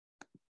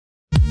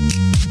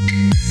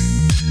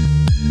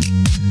Hey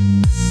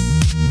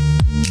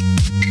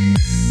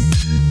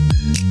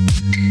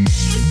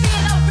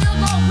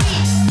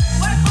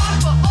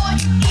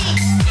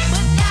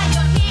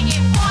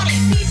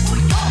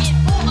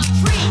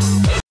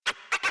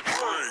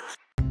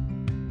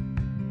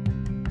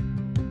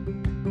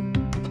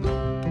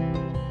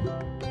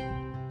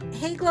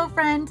Glow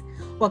friend,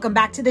 welcome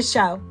back to the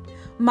show.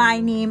 My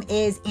name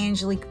is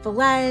Angelique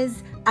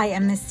Velez. I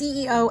am the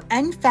CEO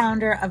and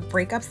founder of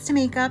Breakups to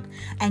Makeup,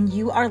 and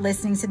you are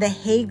listening to the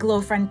Hey Glow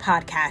Friend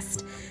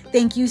podcast.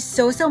 Thank you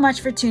so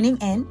much for tuning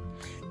in.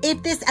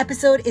 If this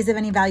episode is of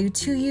any value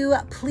to you,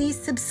 please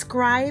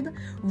subscribe,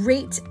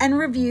 rate, and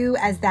review,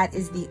 as that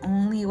is the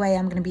only way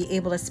I'm going to be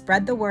able to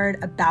spread the word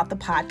about the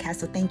podcast.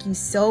 So thank you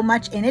so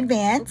much in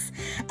advance.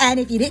 And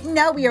if you didn't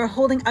know, we are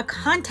holding a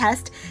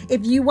contest.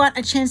 If you want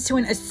a chance to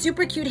win a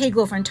super cute Hey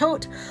Glow Friend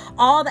tote,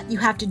 all that you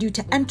have to do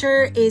to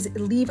enter is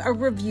leave a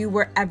review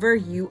wherever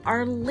you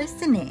are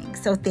listening.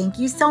 So thank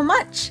you so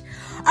much.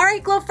 All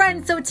right, Glow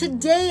friends. So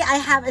today I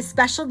have a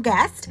special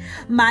guest,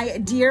 my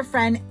dear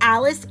friend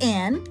Alice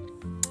Ann.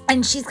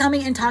 And she's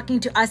coming and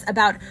talking to us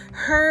about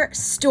her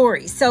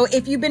story. So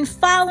if you've been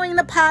following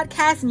the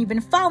podcast and you've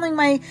been following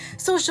my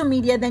social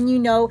media, then you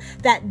know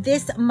that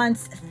this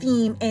month's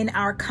theme in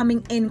our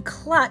Coming in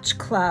Clutch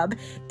Club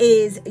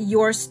is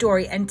your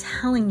story and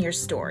telling your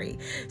story.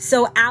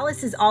 So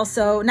Alice is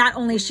also, not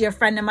only is she a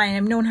friend of mine,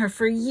 I've known her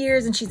for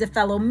years and she's a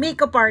fellow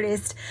makeup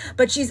artist,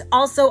 but she's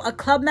also a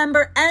club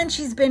member and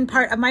she's been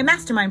part of my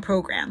mastermind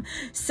program.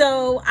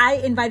 So I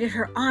invited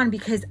her on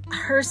because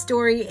her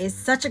story is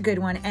such a good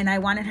one and I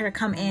wanted her to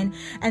come in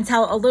and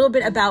tell a little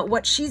bit about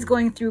what she's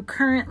going through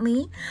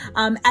currently,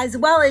 as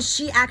well as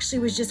she actually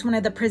was just one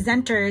of the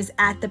presenters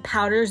at the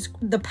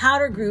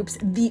Powder Group's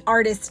The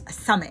Artist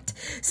Summit.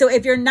 So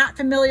if you're not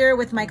familiar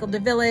with Michael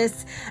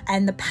DeVillis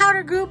and the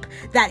Powder Group,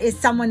 that is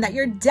someone that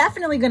you're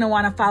definitely going to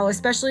want to follow,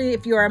 especially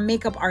if you're a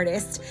makeup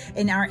artist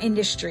in our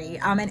industry.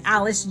 And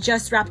Alice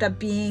just wrapped up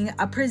being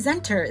a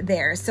presenter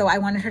there. So I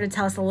wanted her to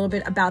tell us a little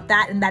bit about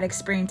that and that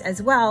experience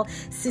as well,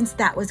 since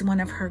that was one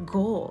of her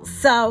goals.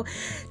 So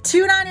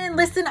tune on in,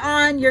 listen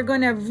on. You're going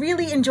to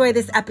really enjoy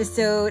this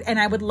episode, and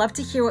I would love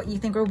to hear what you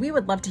think, or we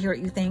would love to hear what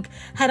you think.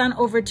 Head on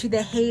over to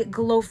the Hey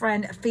Glow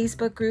Friend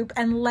Facebook group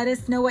and let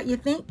us know what you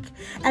think.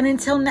 And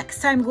until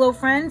next time, Glow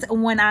friends,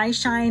 when I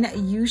shine,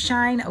 you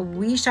shine,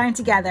 we shine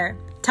together.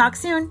 Talk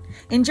soon.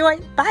 Enjoy.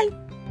 Bye.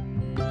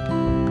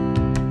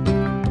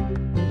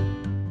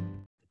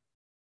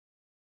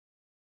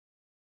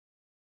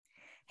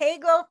 Hey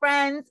Glow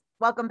friends,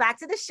 welcome back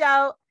to the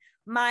show.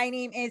 My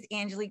name is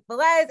Angelique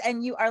Velez,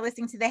 and you are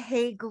listening to the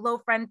Hey Glow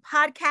Friend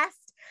podcast.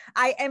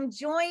 I am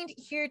joined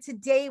here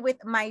today with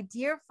my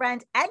dear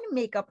friend and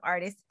makeup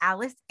artist,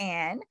 Alice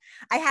Ann.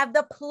 I have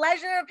the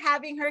pleasure of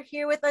having her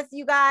here with us,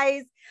 you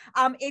guys.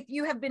 If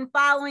you have been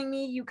following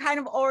me, you kind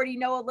of already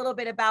know a little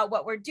bit about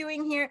what we're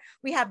doing here.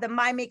 We have the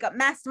My Makeup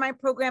Mastermind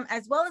program,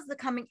 as well as the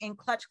Coming in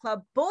Clutch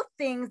Club, both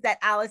things that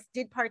Alice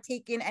did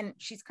partake in, and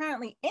she's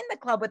currently in the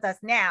club with us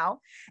now.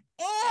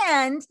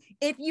 And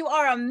if you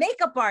are a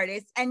makeup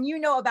artist and you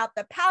know about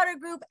the Powder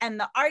Group and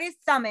the Artist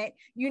Summit,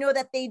 you know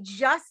that they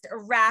just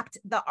wrapped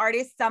the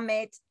Artist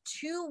Summit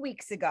 2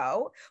 weeks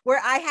ago,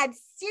 where I had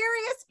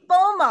serious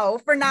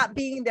FOMO for not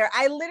being there.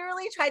 I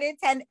literally tried to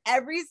attend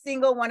every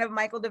single one of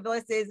Michael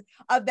DeVillis's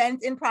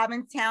events in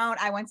Provincetown.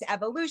 I went to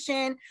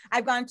Evolution.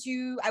 I've gone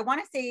to, I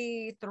want to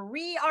say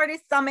 3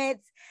 artist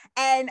summits,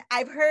 and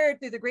I've heard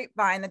through the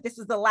grapevine that this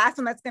was the last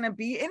one that's going to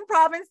be in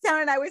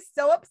Provincetown, and I was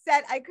so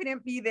upset I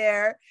couldn't be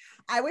there.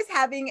 I was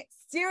having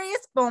serious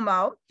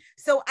FOMO.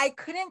 So I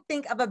couldn't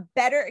think of a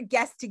better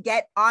guest to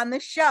get on the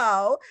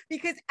show,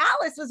 because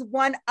Alice was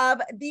one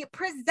of the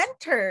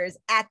presenters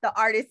at the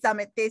Artist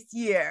Summit this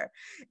year,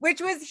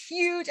 which was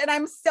huge. And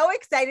I'm so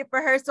excited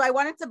for her. So I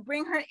wanted to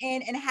bring her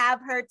in and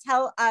have her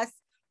tell us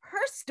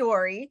her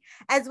story,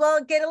 as well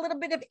as get a little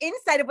bit of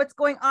insight of what's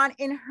going on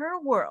in her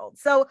world.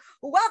 So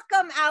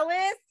welcome,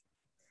 Alice.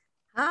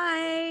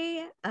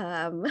 Hi,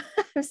 I'm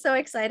so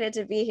excited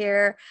to be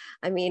here.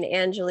 I mean,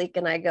 Angelique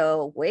and I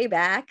go way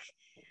back.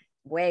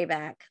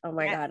 Oh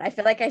my God. I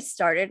feel like I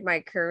started my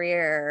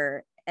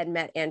career and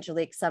met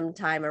Angelique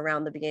sometime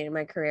around the beginning of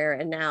my career.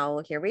 And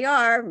now here we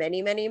are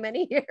many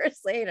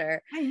years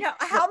later. I know.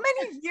 How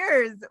many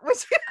years?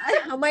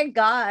 Oh my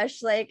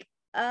gosh. Like,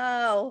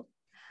 at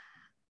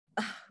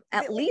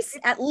least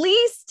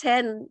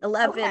 10,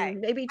 11, okay.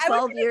 maybe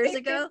 12 years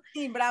ago.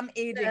 15, but I'm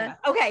aging us.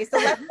 Okay. So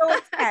let's go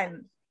with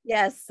 10.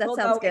 Yes, that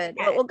sounds good.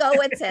 But we'll go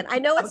with 10. I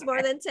know it's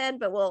more than 10,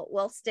 but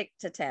we'll stick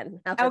to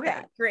 10.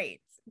 Okay, great.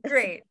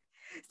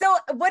 So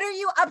what are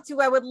you up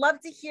to? I would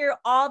love to hear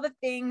all the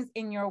things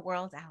in your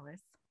world,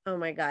 Alice. Oh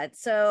my God.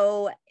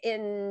 So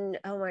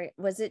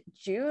was it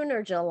June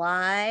or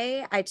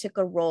July? I took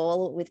a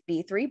role with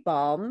B3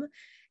 Balm,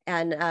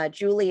 and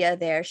Julia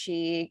there,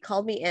 she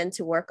called me in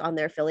to work on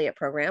their affiliate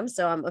program.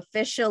 So I'm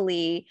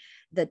officially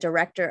the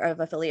director of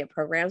affiliate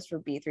programs for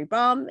B3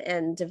 Balm,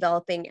 and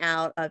developing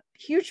out a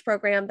huge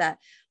program that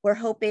we're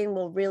hoping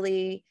will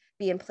really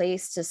be in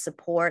place to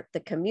support the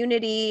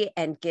community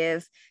and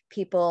give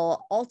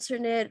people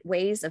alternate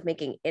ways of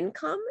making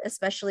income,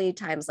 especially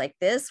times like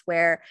this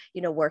where,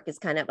 you know, work is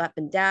kind of up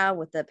and down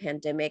with the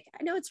pandemic.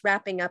 I know it's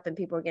wrapping up and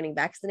people are getting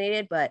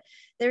vaccinated, but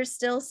there's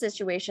still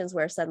situations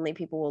where suddenly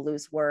people will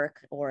lose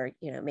work or,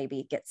 you know,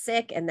 maybe get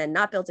sick and then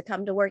not be able to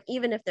come to work,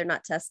 even if they're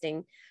not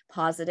testing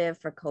positive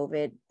for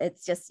COVID.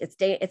 It's just,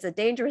 it's a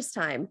dangerous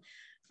time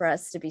for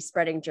us to be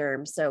spreading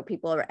germs. So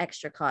people are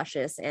extra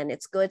cautious, and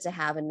it's good to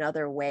have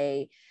another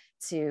way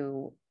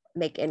to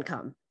make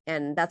income.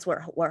 And that's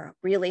what we're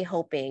really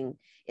hoping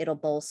it'll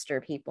bolster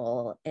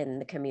people in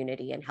the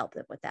community and help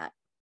them with that.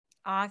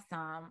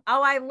 Awesome.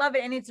 Oh, I love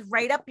it. And it's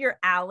right up your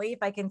alley,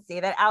 if I can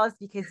say that, Alice,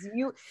 because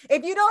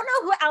if you don't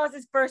know who Alice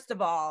is, first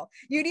of all,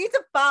 you need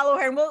to follow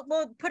her, and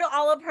we'll put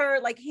all of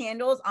her like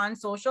handles on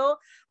social.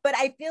 But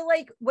I feel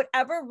like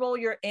whatever role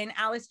you're in,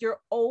 Alice, you're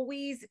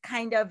always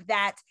kind of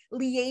that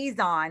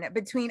liaison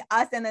between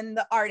us and then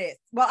the artist.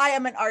 Well, I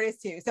am an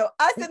artist too. So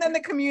us and then the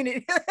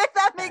community, if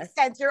that makes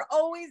sense. You're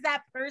always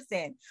that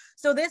person.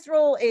 So this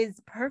role is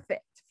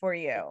perfect for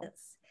you.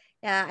 Yes.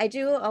 Yeah, I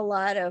do a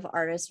lot of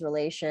artist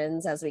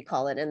relations, as we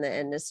call it in the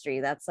industry.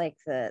 That's like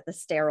the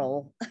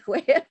sterile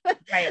way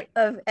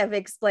of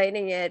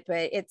explaining it.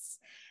 But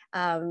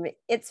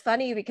it's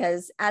funny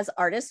because as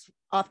artists,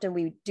 often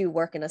we do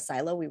work in a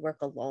silo. We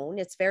work alone.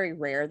 It's very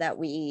rare that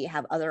we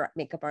have other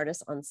makeup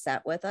artists on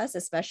set with us,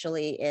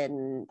 especially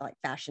in like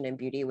fashion and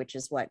beauty, which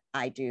is what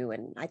I do.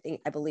 And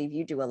I believe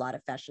you do a lot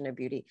of fashion and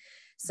beauty.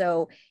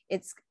 So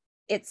it's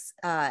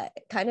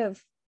kind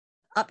of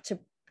up to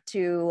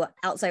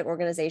outside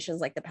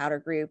organizations like the Powder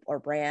Group or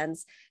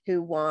brands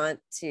who want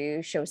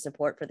to show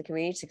support for the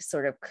community to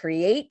sort of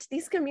create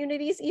these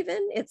communities.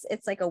 Even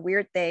it's like a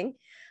weird thing.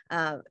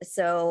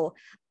 So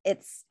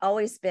it's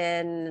always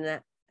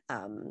been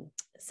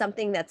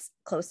something that's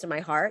close to my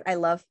heart. I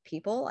love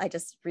people. I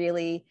just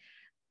really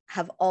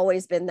have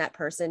always been that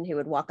person who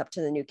would walk up to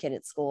the new kid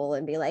at school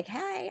and be like,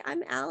 "Hey,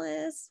 I'm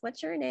Alice.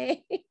 What's your name?"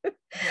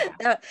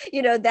 Yeah.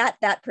 You know,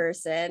 that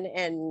person.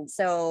 And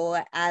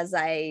so as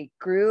I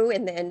grew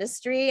in the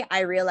industry,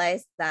 I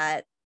realized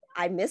that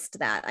I missed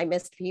that. I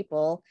missed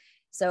people.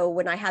 So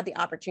when I had the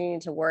opportunity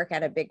to work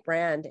at a big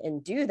brand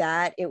and do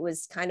that, it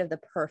was kind of the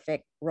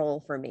perfect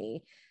role for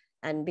me.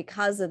 And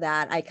because of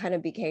that, I kind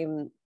of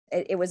became,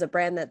 it was a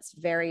brand that's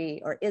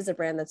is a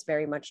brand that's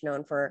very much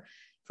known for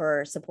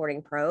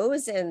supporting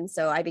pros. And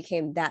so I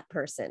became that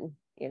person,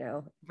 you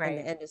know, in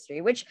the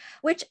industry, which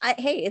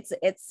hey,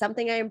 it's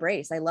something I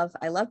embrace. I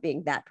love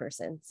being that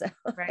person. So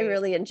I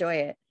really enjoy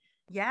it.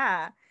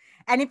 Yeah.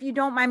 And if you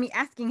don't mind me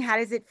asking, how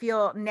does it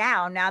feel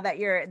now that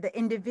you're the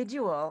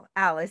individual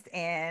Alice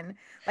and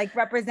like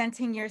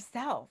representing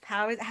yourself?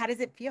 How does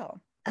it feel?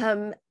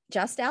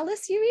 Just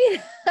Alice, you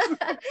mean?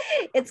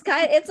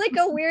 It's like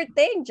a weird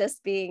thing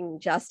just being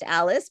just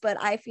Alice, but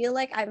I feel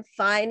like I'm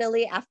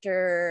finally,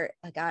 after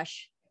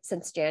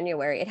since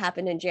January, it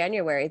happened in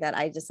January that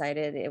I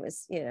decided it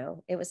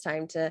was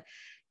time to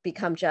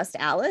become just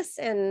Alice.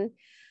 And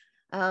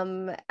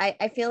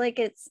I feel like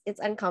it's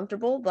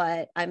uncomfortable,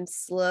 but I'm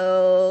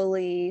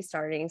slowly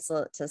starting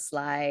to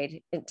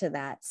slide into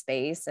that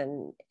space.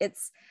 And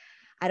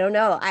I don't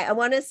know. I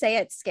want to say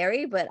it's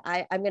scary, but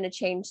I'm going to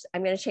change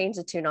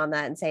the tune on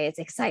that and say it's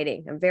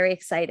exciting. I'm very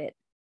excited.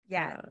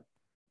 Yeah.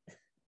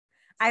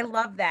 I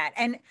love that.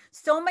 And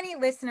so many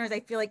listeners,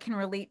 I feel like, can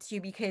relate to you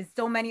because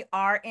so many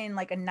are in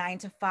like a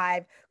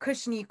 9-to-5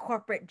 cushiony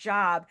corporate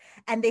job,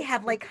 and they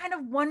have like kind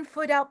of one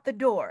foot out the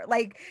door.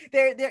 Like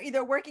they're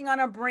either working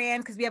on a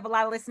brand, because we have a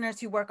lot of listeners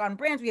who work on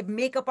brands. We have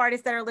makeup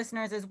artists that are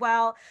listeners as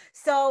well.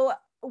 So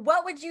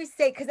what would you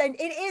say? Because it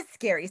is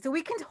scary. So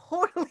we can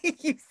totally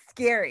use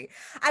scary.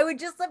 I would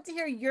just love to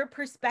hear your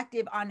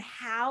perspective on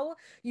how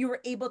you were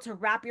able to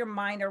wrap your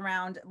mind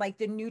around like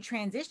the new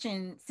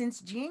transition since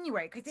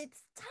January, because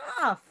it's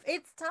tough.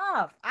 It's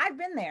tough. I've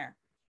been there.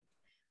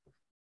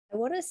 I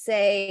want to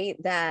say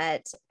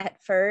that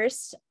at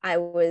first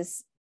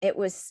it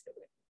was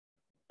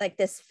like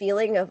this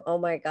feeling of, oh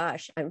my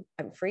gosh,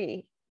 I'm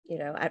free, you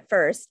know, at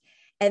first.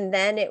 And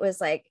then it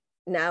was like,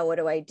 now what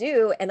do I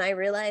do? And I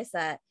realized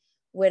that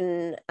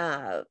when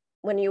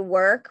you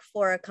work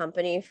for a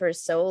company for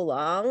so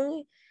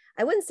long,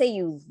 I wouldn't say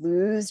you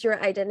lose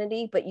your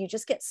identity, but you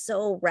just get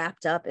so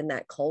wrapped up in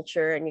that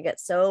culture, and you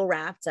get so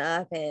wrapped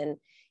up in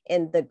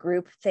the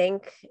group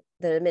think,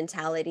 the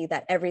mentality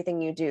that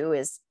everything you do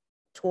is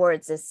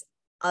towards this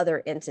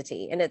other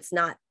entity, and it's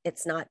not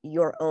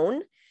your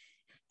own.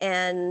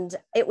 And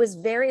it was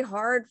very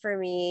hard for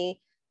me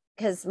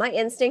because my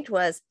instinct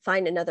was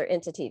find another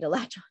entity to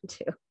latch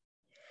onto.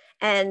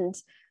 And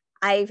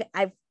I've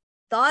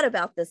thought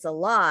about this a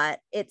lot.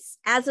 It's,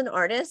 as an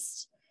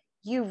artist,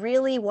 you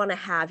really want to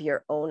have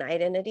your own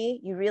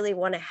identity. You really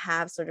want to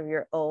have sort of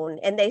your own,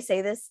 and they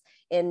say this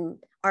in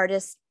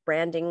artist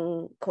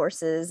branding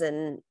courses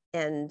and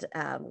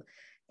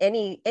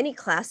any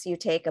class you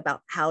take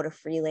about how to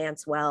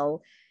freelance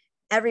well,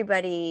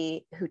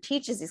 everybody who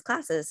teaches these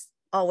classes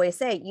always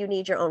say you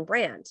need your own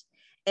brand.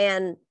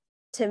 And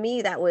to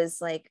me, that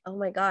was like, oh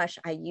my gosh,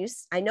 I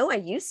used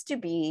to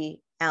be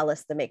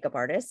Alice, the makeup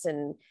artist,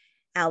 and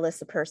Alice,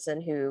 the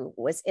person who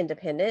was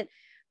independent.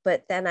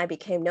 But then I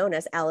became known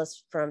as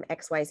Alice from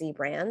XYZ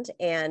brand.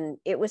 And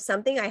it was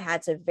something I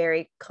had to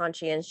very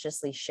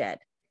conscientiously shed.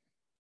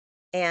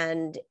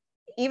 And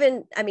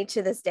even, I mean,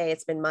 to this day,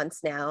 it's been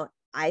months now,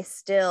 I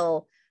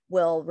still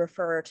will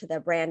refer to the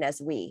brand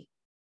as we.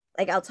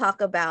 Like, I'll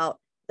talk about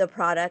the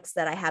products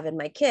that I have in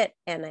my kit,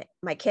 and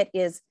my kit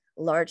is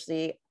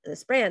largely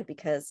this brand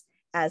because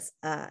as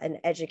an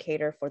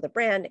educator for the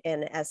brand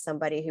and as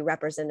somebody who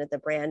represented the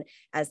brand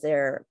as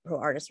their pro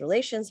artist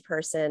relations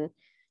person,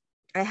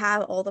 I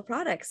have all the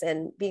products.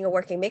 And being a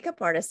working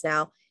makeup artist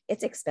now,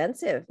 it's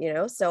expensive, you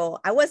know? So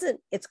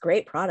it's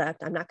great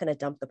product. I'm not going to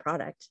dump the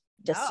product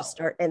just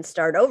to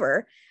start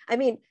over. I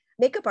mean,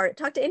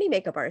 talk to any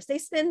makeup artist. They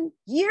spend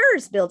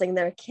years building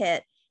their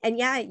kit. And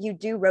yeah, you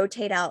do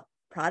rotate out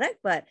product,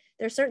 but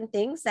there's certain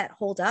things that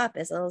hold up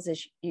as long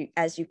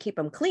as you keep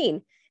them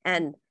clean.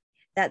 And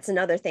that's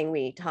another thing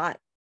we taught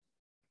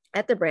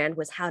at the brand,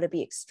 was how to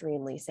be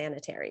extremely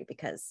sanitary,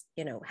 because,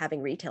 you know,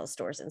 having retail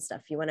stores and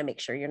stuff, you want to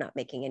make sure you're not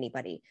making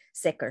anybody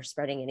sick or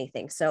spreading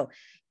anything. So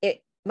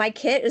my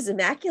kit is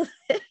immaculate.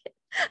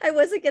 I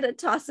wasn't going to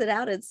toss it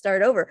out and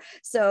start over.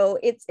 So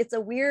it's a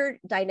weird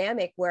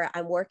dynamic where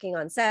I'm working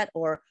on set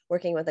or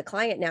working with a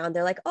client now, and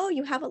they're like, "Oh,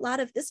 you have a lot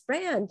of this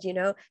brand, you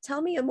know,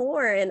 tell me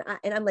more." And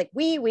I'm like,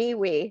 we,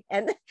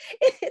 and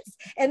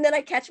and then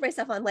I catch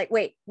myself, I'm like,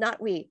 wait,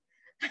 not we.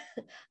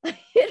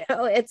 You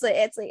know, it's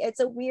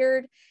a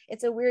weird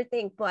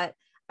thing. But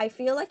I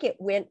feel like it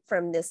went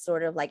from this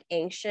sort of like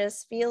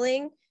anxious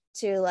feeling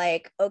to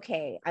like,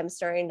 okay, I'm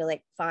starting to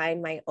like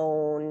find my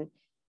own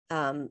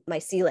my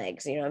sea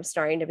legs. You know, I'm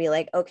starting to be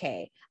like,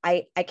 okay,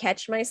 I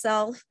catch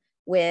myself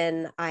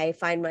when I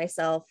find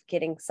myself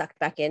getting sucked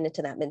back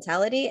into that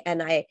mentality,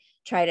 and I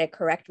try to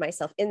correct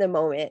myself in the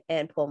moment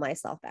and pull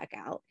myself back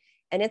out.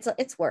 And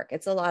it's work.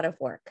 It's a lot of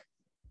work.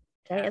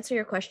 Did I answer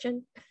your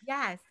question?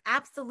 Yes,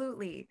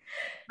 absolutely.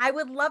 I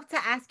would love to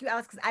ask you,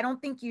 Alice, because I don't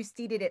think you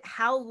stated it.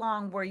 How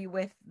long were you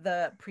with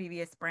the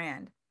previous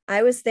brand?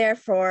 I was there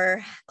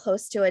for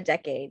close to a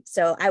decade.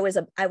 So I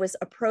was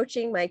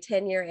approaching my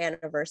 10-year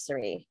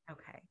anniversary.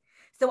 Okay.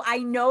 So I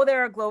know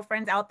there are glow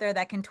friends out there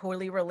that can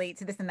totally relate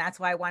to this. And that's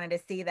why I wanted to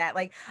say that.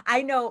 Like,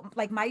 I know,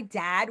 like, my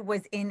dad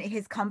was in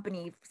his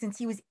company since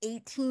he was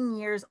 18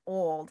 years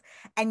old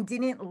and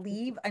didn't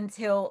leave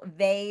until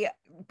they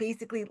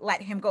basically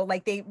let him go.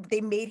 Like,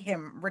 they made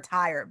him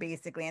retire,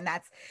 basically. And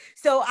that's,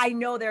 so I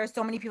know there are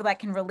so many people that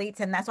can relate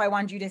to, and that's why I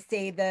wanted you to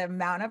say the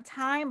amount of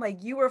time,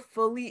 like, you were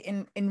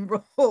fully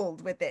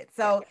enrolled with it.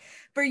 So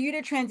for you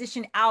to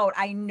transition out,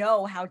 I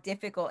know how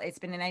difficult it's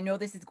been. And I know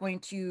this is going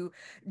to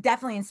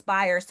definitely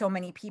inspire so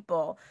many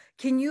people.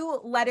 Can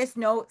you let us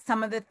know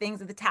some of the things,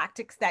 of the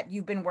tactics that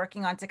you've been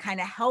working on to kind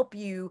of help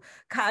you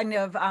kind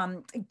of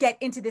get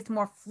into this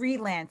more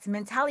freelance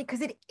mentality?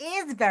 Because it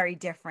is very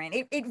different.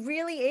 It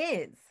really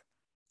is.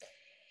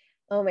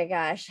 Oh my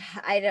gosh.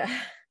 I don't.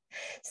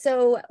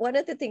 So one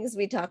of the things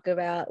we talked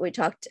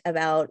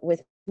about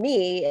with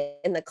me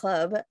in the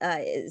club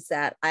is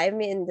that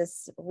I'm in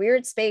this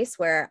weird space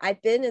where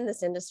I've been in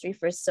this industry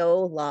for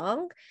so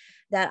long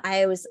that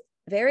I was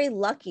very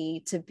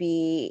lucky to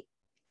be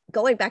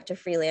going back to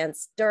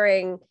freelance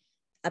during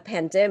a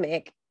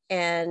pandemic,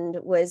 and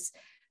was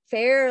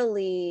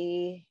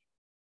fairly,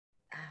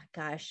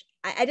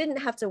 I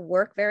didn't have to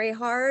work very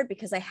hard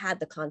because I had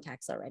the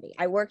contacts already.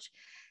 I worked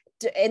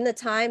in the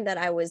time that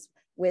I was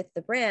with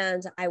the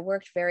brand, I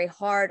worked very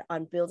hard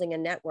on building a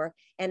network.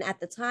 And at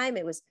the time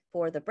it was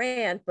for the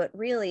brand, but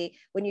really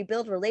when you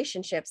build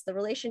relationships, the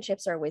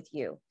relationships are with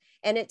you.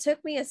 And it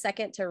took me a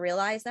second to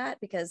realize that,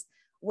 because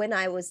when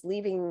I was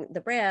leaving the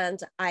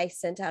brand, I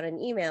sent out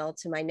an email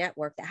to my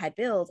network that had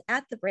built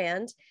at the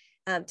brand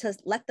to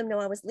let them know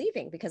I was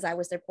leaving, because I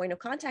was their point of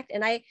contact.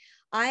 And I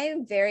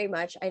am very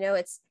much, I know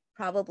it's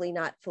probably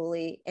not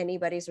fully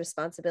anybody's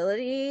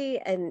responsibility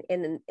and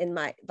in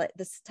my, but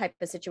this type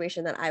of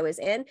situation that I was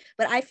in,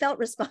 but I felt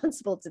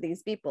responsible to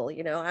these people.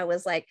 You know, I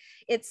was like,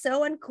 it's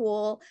so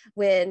uncool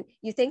when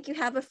you think you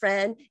have a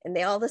friend and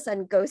they all of a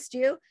sudden ghost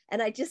you.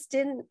 And I just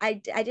didn't, I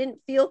didn't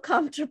feel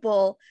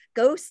comfortable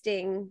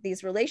ghosting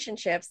these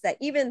relationships that,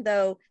 even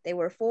though they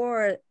were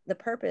for the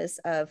purpose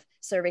of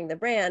serving the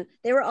brand,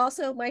 they were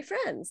also my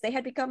friends. They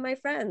had become my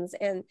friends.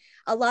 And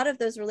a lot of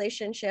those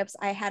relationships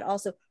I had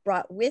also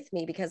brought with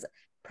me, because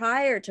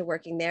prior to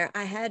working there,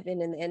 I had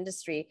been in the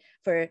industry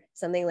for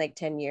something like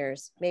 10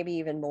 years, maybe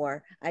even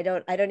more. I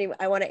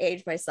want to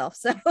age myself,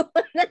 so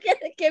I'm not going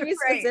to give you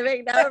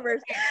specific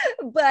numbers,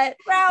 but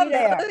around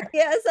there.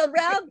 Yes,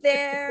 around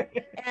there.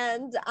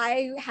 And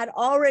I had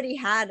already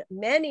had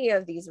many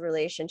of these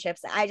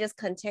relationships. I just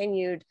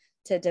continued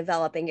to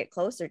develop and get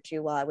closer to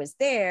while I was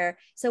there.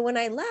 So when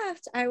I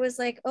left, I was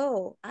like,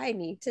 oh, I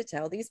need to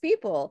tell these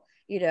people,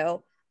 you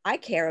know, I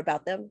care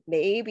about them.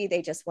 Maybe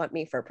they just want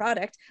me for a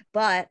product,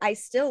 but I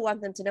still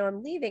want them to know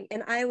I'm leaving.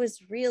 And I was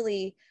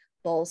really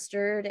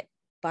bolstered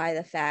by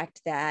the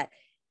fact that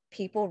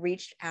people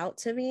reached out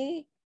to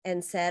me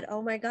and said,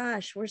 oh my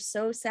gosh, we're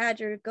so sad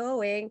you're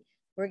going.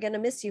 we're going to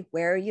miss you.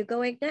 Where are you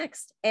going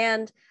next?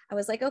 And I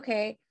was like,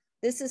 okay,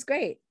 this is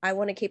great. I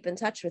want to keep in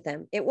touch with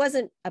them. It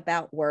wasn't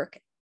about work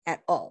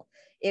at all.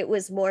 It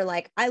was more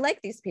like, I like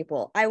these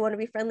people. I want to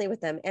be friendly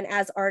with them. And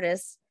as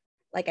artists,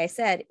 like I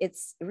said,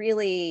 it's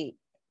really,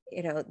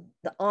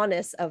 the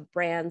honest of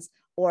brands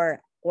or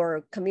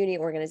community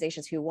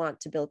organizations who want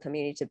to build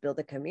community to build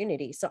a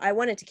community. So I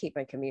wanted to keep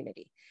my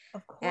community.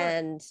 Of course.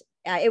 And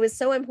it was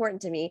so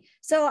important to me.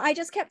 So I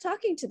just kept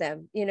talking to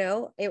them.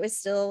 It was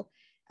still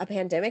a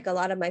pandemic. A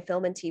lot of my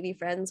film and TV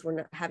friends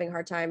were having a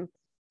hard time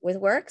with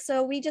work.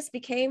 So we just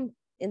became,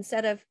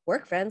 instead of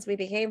work friends, we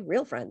became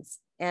real friends.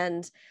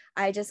 And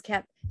I just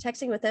kept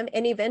texting with them.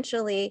 And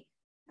eventually,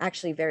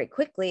 actually very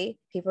quickly,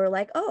 people were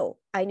like, oh,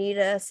 I need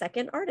a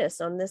second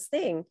artist on this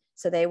thing.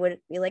 So they would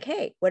be like,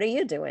 hey, what are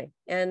you doing?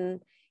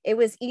 And it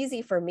was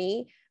easy for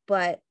me.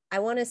 But I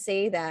want to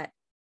say that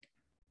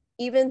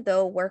even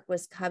though work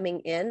was coming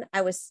in,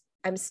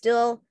 I'm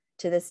still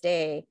to this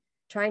day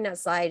trying not to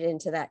slide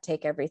into that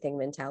take everything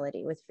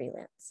mentality with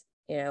freelance.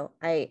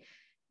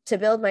 To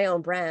build my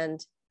own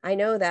brand, I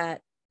know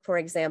that, for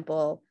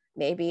example,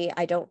 maybe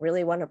I don't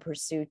really want to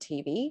pursue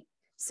TV.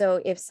 So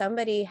if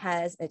somebody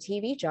has a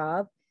TV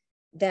job,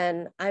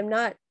 then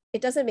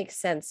it doesn't make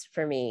sense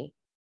for me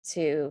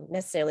to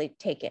necessarily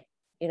take it.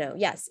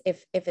 Yes,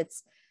 if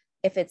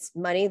it's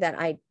money that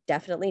I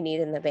definitely need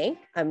in the bank,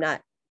 I'm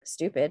not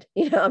stupid,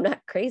 I'm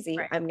not crazy.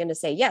 Right. I'm going to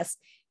say yes.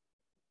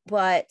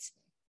 But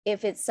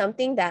if it's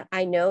something that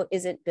I know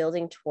isn't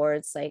building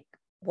towards like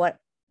what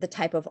the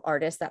type of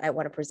artist that I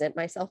want to present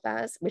myself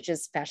as, which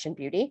is fashion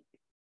beauty,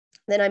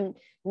 then I'm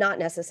not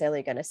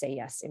necessarily going to say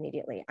yes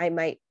immediately. I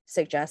might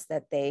suggest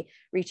that they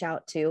reach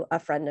out to a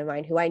friend of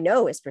mine who I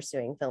know is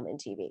pursuing film and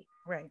TV.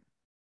 Right.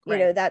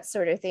 That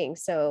sort of thing.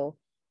 So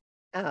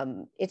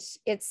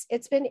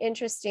it's been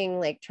interesting,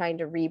 like trying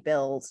to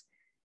rebuild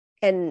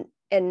and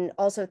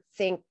also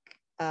think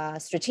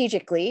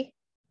strategically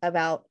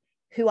about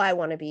who I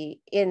want to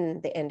be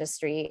in the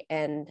industry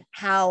and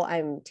how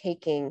I'm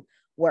taking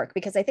work.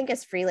 Because I think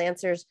as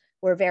freelancers,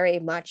 we're very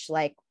much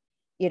like,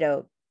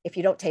 if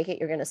you don't take it,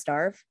 you're going to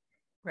starve.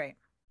 Right.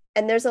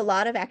 And there's a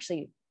lot of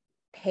actually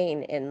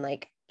pain and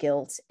like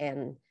guilt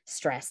and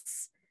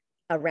stress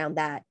around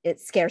that.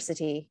 It's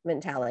scarcity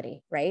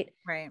mentality, right?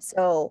 Right.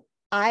 So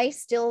I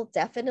still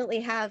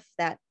definitely have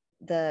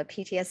the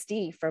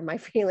PTSD from my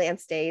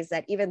freelance days,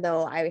 that even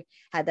though I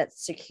had that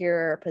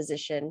secure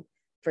position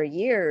for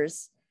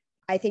years,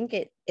 I think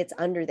it's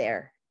under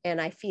there,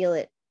 and I feel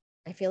it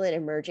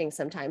emerging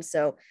sometimes.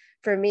 So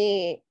for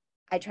me,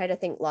 I try to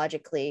think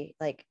logically,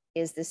 like,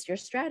 is this your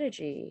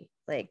strategy?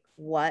 Like,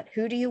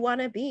 who do you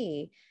want to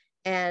be?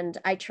 And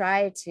I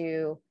try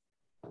to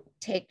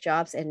take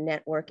jobs and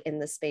network in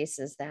the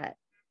spaces that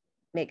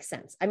make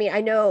sense. I mean,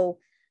 I know,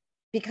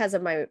 because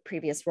of my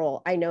previous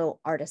role, I know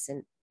artists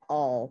in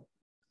all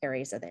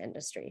areas of the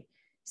industry.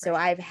 So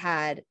right. I've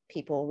had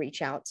people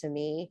reach out to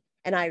me,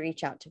 and I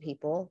reach out to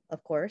people,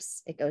 of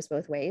course, it goes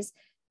both ways,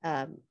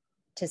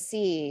 to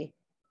see,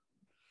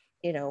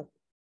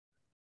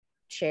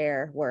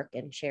 share work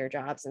and share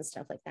jobs and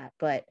stuff like that.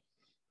 But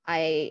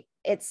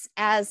it's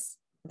as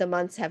the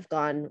months have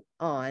gone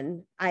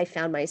on, I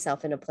found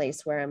myself in a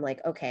place where I'm like,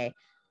 okay,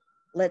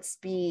 let's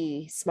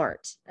be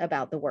smart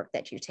about the work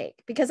that you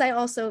take. Because I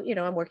also,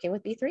 I'm working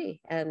with B3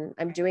 and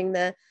I'm doing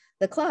the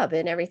club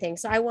and everything.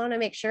 So I want to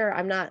make sure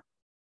I'm not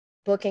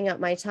booking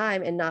up my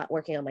time and not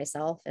working on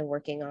myself and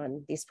working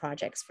on these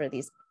projects for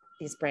these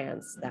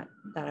brands that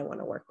I want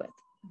to work with.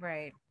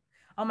 Right.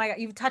 Oh my God,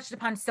 you've touched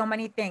upon so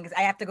many things.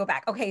 I have to go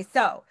back. Okay,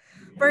 so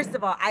first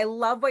of all, I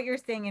love what you're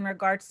saying in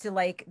regards to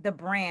like the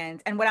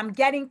brand, and what I'm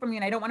getting from you,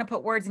 and I don't want to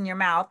put words in your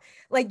mouth,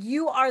 like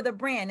you are the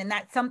brand. And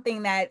that's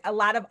something that a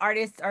lot of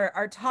artists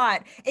are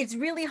taught. It's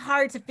really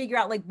hard to figure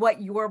out like what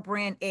your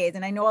brand is.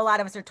 And I know a lot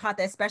of us are taught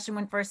that, especially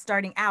when first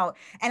starting out.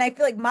 And I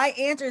feel like my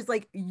answer is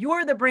like,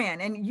 you're the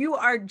brand, and you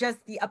are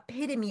just the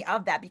epitome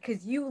of that,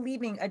 because you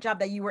leaving a job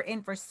that you were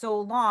in for so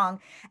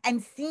long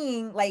and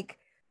seeing like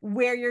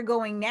where you're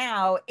going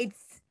now,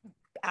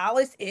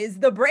 Alice is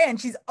the brand.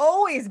 She's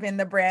always been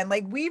the brand.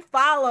 Like we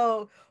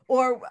follow,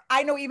 or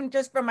I know even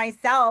just for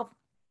myself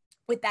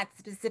with that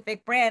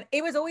specific brand,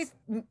 it was always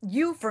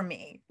you for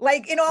me.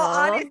 Like in all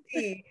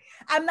honesty,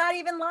 I'm not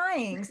even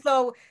lying.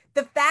 So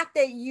the fact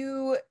that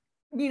you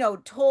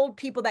told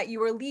people that you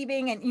were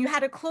leaving and you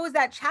had to close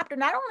that chapter,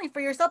 not only for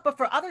yourself, but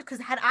for others.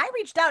 Because had I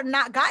reached out and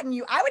not gotten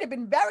you, I would have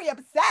been very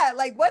upset.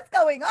 Like, what's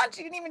going on?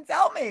 She didn't even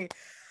tell me.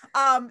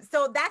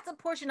 So that's a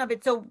portion of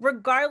it. So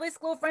regardless,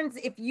 Glow Friends,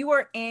 if you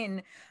are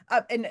in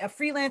a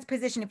freelance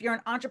position, if you're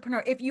an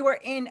entrepreneur, if you are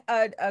in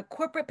a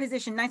corporate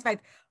position, 9 to 5,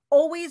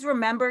 always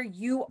remember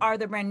you are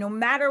the brand, no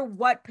matter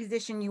what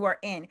position you are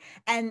in.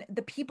 And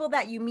the people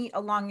that you meet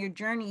along your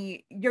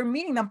journey, you're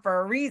meeting them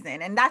for a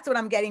reason. And that's what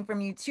I'm getting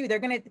from you too. They're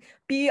going to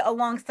be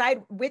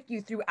alongside with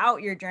you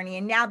throughout your journey.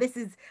 And now this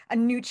is a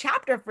new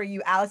chapter for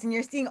you, Alice, and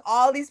you're seeing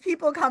all these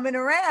people coming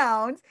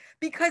around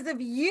because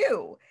of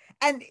you.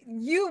 and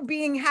you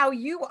being how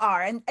you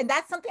are. And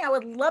that's something I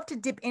would love to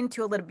dip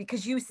into a little,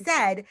 because you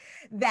said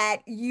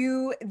that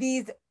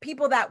these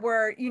people that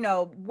were,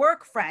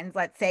 work friends,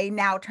 let's say,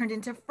 now turned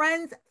into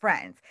friends.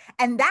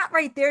 And that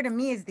right there to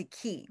me is the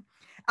key.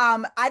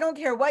 I don't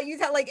care what you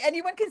tell, like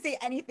anyone can say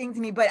anything to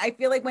me, but I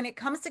feel like when it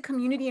comes to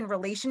community and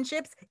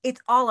relationships, it's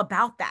all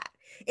about that.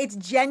 It's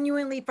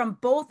genuinely from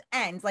both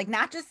ends, like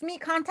not just me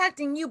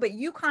contacting you, but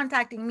you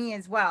contacting me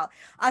as well.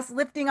 Us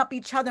lifting up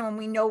each other when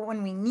we know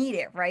when we need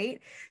it,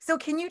 right? So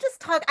can you just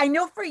talk? I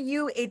know for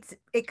you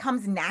it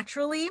comes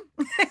naturally.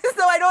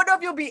 So I don't know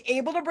if you'll be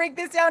able to break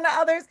this down to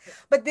others,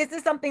 but this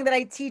is something that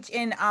I teach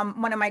in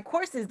one of my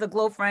courses, the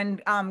Glow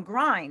Friend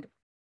Grind.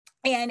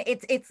 And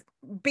it's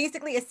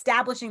basically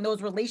establishing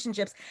those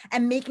relationships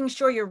and making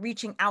sure you're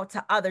reaching out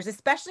to others,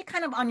 especially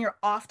kind of on your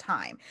off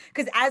time,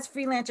 because as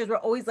freelancers we're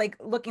always like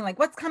looking like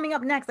what's coming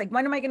up next, like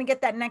when am I going to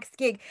get that next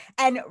gig.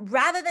 And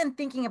rather than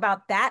thinking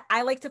about that,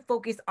 I like to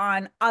focus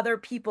on other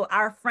people,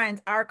 our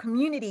friends, our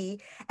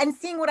community, and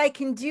seeing what I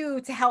can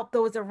do to help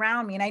those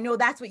around me. And I know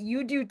that's what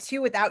you do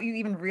too without you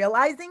even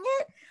realizing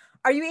it.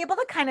 Are you able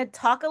to kind of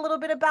talk a little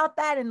bit about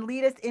that and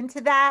lead us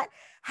into that,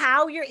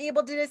 how you're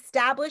able to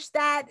establish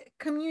that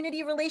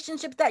community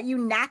relationships that you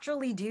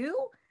naturally do?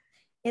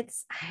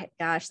 It's,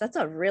 gosh, that's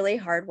a really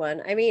hard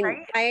one. I mean,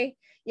 Right.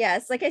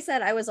 yes, like I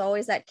said, I was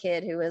always that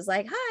kid who was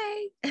like,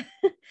 hi,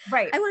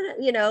 Right. I want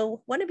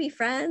to, want to be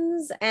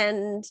friends.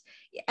 And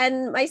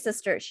my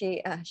sister,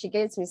 she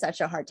gave me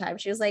such a hard time.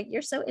 She was like,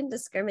 you're so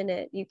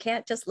indiscriminate. You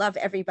can't just love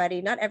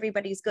everybody. Not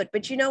everybody's good.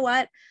 But you know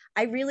what?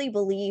 I really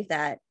believe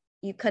that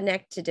you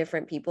connect to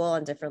different people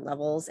on different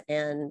levels.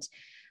 And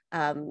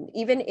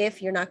even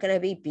if you're not going to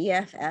be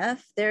BFF,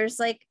 there's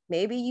like,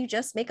 maybe you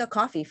just make a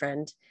coffee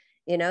friend,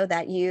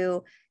 that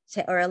you,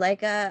 or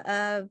like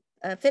a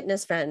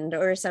fitness friend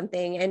or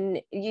something.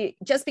 And you,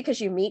 just because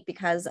you meet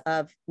because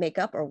of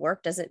makeup or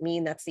work doesn't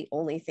mean that's the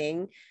only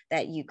thing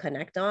that you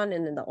connect on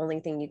and then the only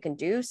thing you can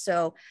do.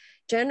 So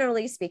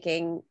generally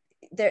speaking,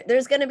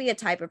 there's going to be a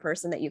type of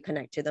person that you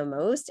connect to the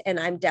most. And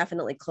I'm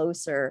definitely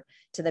closer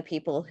to the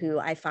people who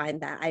I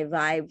find that I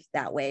vibe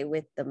that way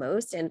with the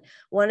most. And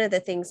one of the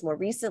things more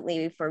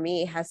recently for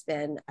me has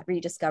been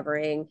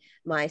rediscovering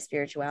my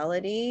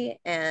spirituality.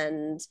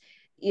 And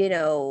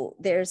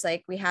there's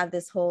like, we have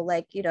this whole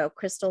like,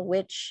 crystal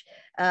witch,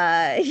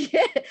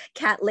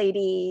 cat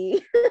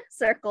lady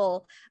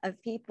circle of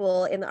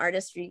people in the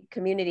artistry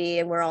community.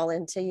 And we're all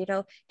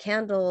into,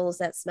 candles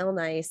that smell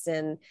nice.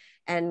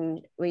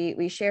 And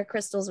we share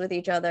crystals with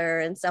each other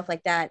and stuff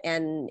like that.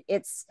 And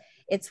it's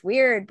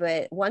weird,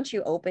 but once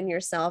you open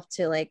yourself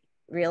to like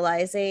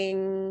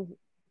realizing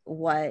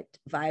what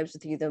vibes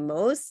with you the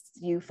most,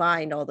 you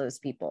find all those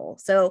people.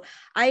 So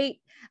I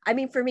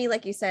mean, for me,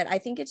 like you said, I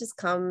think it just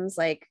comes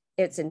like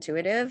it's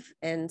intuitive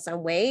in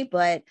some way,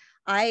 but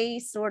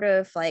I sort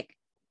of like,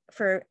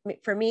 for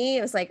me,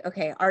 it was like,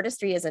 okay,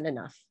 artistry isn't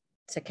enough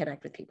to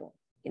connect with people.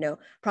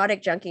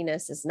 Product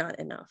junkiness is not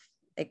enough.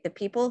 Like the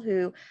people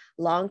who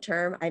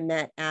long-term I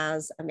met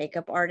as a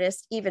makeup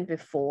artist, even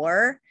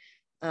before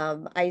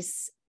I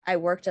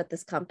worked at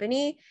this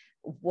company,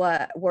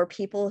 what were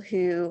people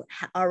who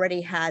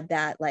already had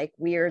that like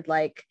weird,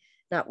 like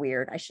not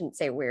weird, I shouldn't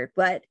say weird,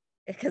 but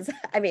because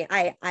I mean,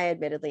 I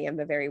admittedly am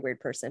a very weird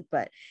person,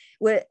 but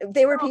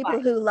they were people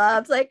who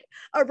loved like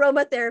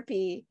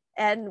aromatherapy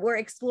and were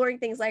exploring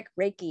things like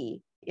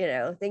Reiki,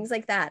 things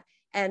like that.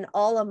 And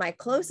all of my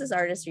closest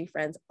artistry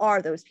friends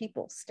are those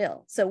people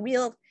still. So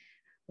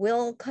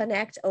we'll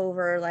connect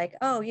over like,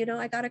 oh,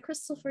 I got a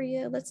crystal for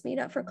you. Let's meet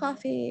up for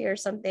coffee or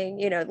something,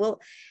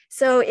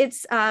 so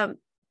it's,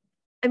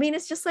 I mean,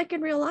 it's just like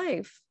in real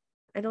life.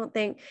 I don't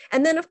think,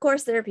 and then of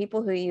course there are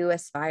people who you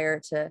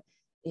aspire to,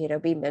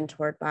 be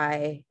mentored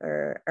by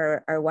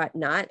or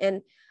whatnot.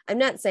 And I'm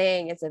not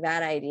saying it's a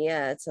bad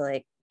idea to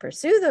like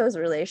pursue those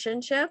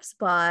relationships,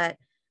 but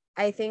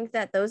I think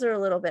that those are a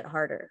little bit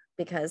harder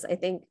because I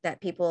think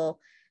that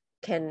people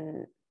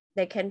can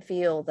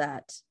feel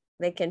that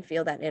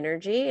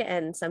energy,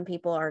 and some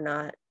people are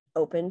not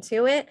open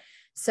to it.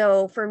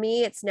 So for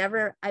me,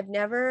 I've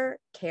never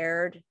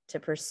cared to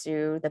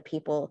pursue the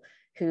people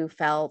who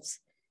felt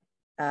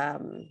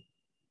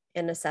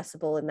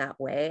inaccessible in that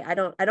way. I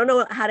don't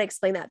know how to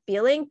explain that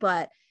feeling,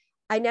 but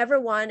I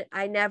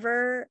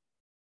never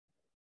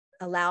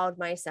allowed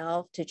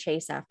myself to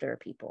chase after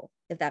people,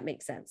 if that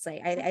makes sense.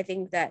 Like I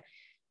think that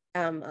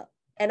and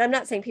I'm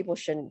not saying people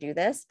shouldn't do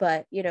this,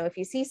 but if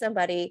you see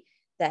somebody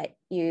that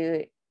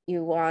you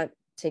want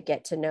to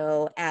get to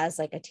know as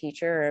like a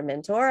teacher or a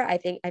mentor, I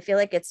feel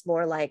like it's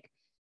more like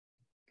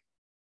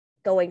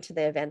going to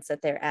the events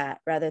that they're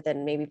at rather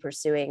than maybe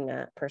pursuing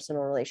a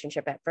personal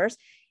relationship at first.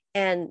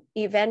 And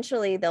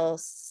eventually they'll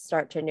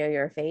start to know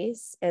your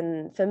face,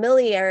 and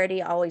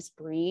familiarity always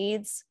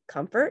breeds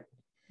comfort.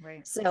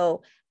 Right.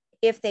 So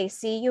if they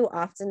see you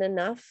often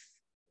enough,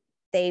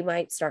 they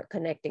might start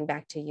connecting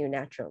back to you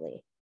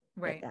naturally.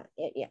 Right. Like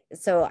that. Yeah.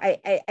 So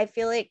I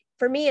feel like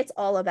for me, it's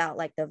all about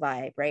like the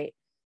vibe, right?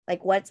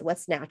 Like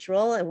what's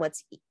natural and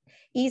what's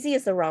easy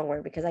is the wrong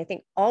word, because I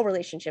think all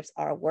relationships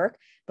are work,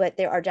 but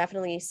there are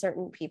definitely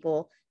certain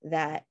people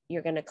that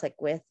you're going to click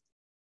with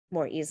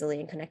more easily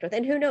and connect with.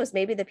 And who knows,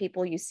 maybe the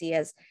people you see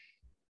as,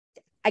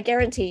 I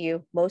guarantee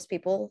you, most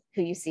people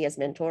who you see as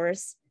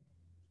mentors,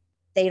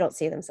 they don't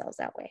see themselves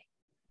that way.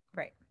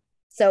 Right.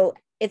 So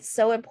it's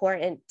so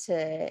important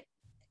to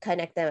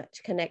connect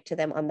to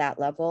them on that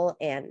level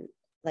and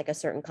like a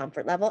certain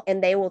comfort level,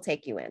 and they will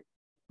take you in.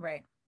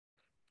 Right.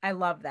 I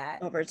love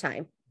that. Over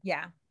time.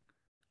 Yeah.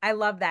 I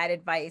love that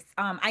advice.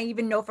 I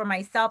even know for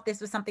myself,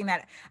 this was something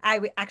that I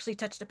actually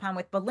touched upon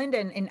with Belinda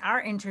in our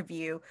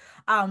interview,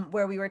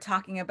 where we were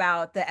talking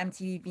about the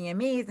MTV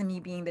VMAs and me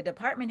being the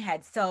department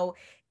head. So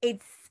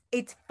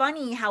it's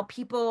funny how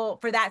people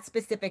for that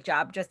specific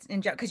job, just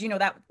in because you know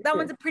that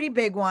one's a pretty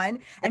big one,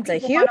 and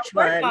it's a people want to huge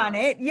work one on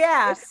it.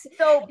 Yeah.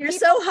 You're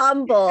so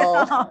humble.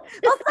 Well,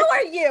 so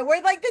are you.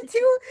 We're like the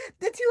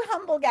two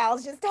humble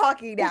gals just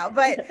talking now.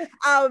 But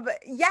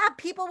yeah,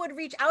 people would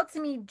reach out to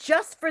me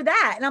just for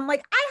that. And I'm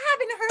like, I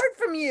haven't heard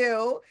from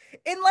you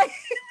in like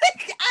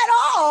at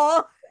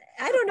all.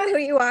 I don't know who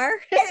you are.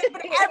 But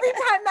every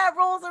time that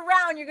rolls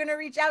around, you're going to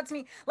reach out to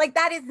me. Like,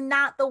 that is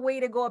not the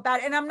way to go about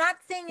it. And I'm not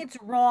saying it's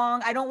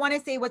wrong. I don't want to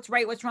say what's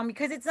right, what's wrong,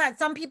 because it's not.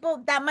 Some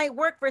people that might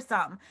work for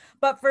some.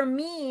 But for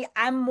me,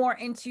 I'm more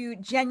into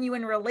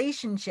genuine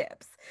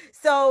relationships.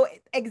 So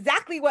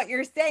exactly what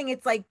you're saying,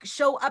 it's like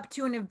show up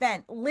to an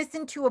event,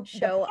 listen to a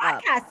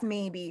podcast,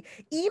 maybe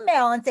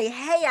email and say,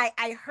 hey,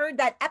 I heard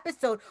that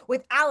episode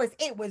with Alice.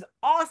 It was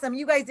awesome.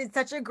 You guys did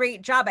such a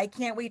great job. I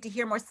can't wait to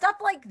hear more stuff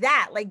like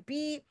that. Like,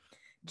 be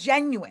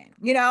genuine,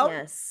 you know?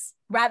 Yes.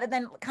 Rather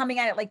than coming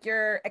at it like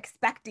you're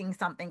expecting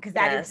something, because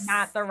that is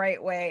not the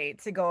right way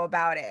to go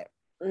about it.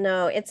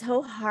 No, it's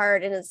so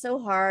hard. And it's so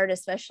hard,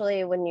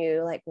 especially when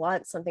you like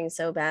want something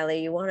so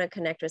badly, you want to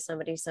connect with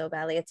somebody so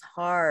badly. It's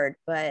hard,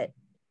 but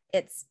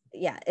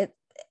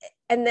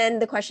and then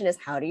the question is,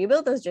 how do you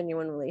build those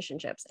genuine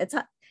relationships?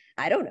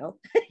 I don't know.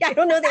 I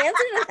don't know the answer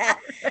to that.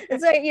 And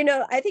so, you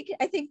know, I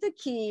think the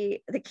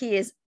key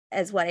is,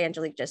 as what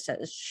Angelique just said,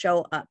 is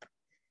show up.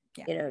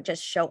 Yeah. You know,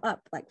 just show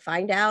up, like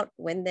find out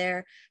when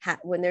they're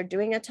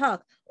doing a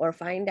talk, or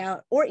find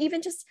out, or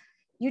even just,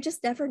 you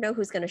just never know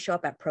who's going to show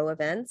up at pro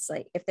events.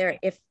 Like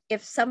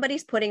if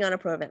somebody's putting on a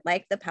pro event,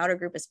 like the Powder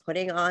Group is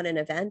putting on an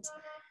event,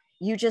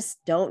 you just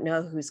don't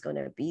know who's going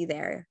to be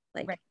there.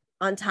 Like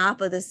on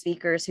top of the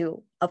speakers,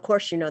 who, of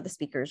course, you know, the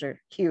speakers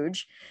are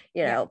huge,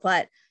 you know,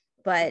 but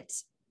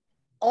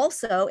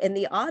also in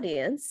the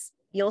audience,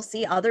 you'll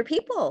see other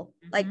people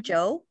like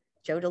Joe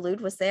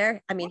Dulude was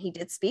there. I mean, he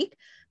did speak,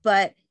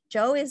 but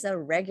Joe is a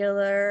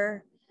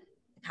regular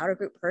Powder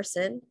Group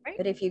person.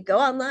 But if you go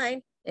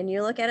online and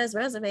you look at his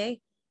resume,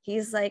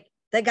 he's like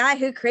the guy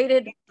who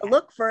created the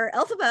look for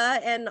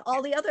Elphaba and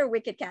all the other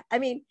Wicked Cat. I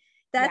mean,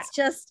 that's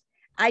just,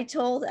 I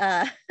told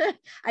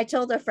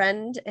a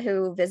friend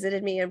who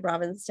visited me in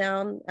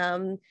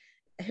Provincetown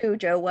who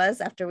Joe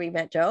was after we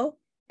met Joe.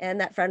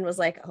 And that friend was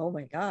like, oh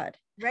my God.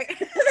 Right.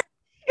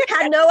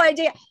 Had no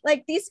idea.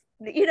 Like these,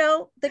 you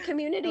know, the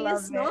community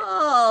is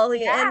small,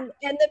 and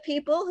the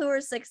people who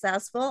are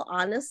successful,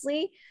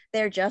 honestly,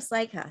 they're just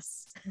like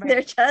us.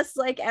 They're just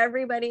like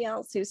everybody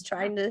else who's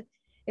trying to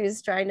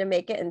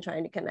make it and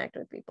trying to connect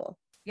with people.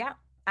 Yeah,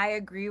 I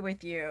agree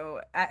with you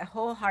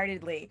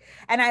wholeheartedly.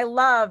 And I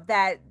love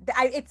that.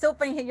 It's so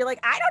funny. You're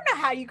like, I don't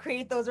know how you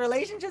create those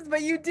relationships,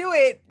 but you do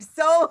it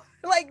so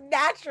like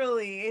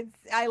naturally.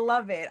 I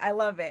love it. I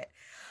love it.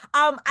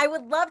 I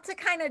would love to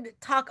kind of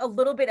talk a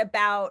little bit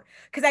about,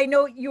 because I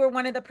know you were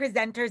one of the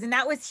presenters and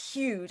that was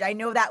huge. I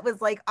know that was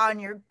like on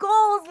your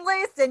goals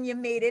list and you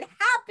made it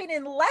happen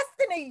in less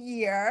than a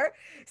year.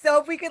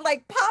 So if we could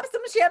like pop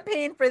some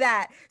champagne for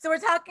that. So we're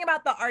talking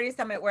about the Artist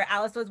Summit where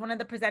Alice was one of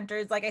the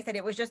presenters. Like I said,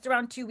 it was just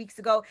around 2 weeks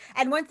ago.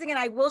 And once again,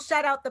 I will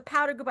shout out the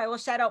Powder Group. I will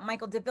shout out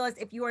Michael DeVillis.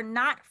 If you are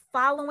not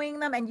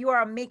following them and you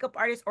are a makeup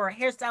artist or a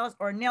hairstylist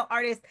or a nail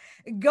artist,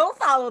 go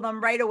follow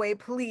them right away,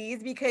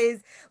 please,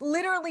 because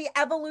literally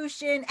Evolution,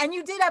 and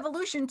you did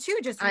Evolution too.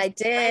 I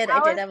did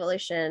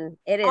Evolution.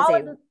 It is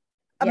go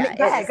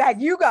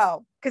ahead, you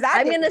go, because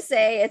I'm gonna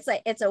say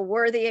it's a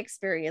worthy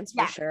experience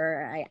for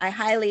sure. I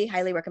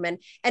highly recommend,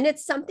 and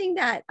it's something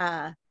that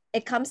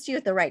it comes to you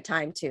at the right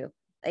time too.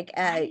 Like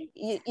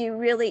you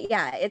really,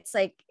 it's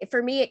like,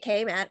 for me, it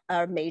came at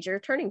a major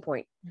turning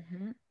point.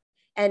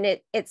 And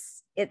it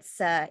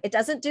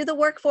doesn't do the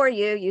work for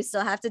you. You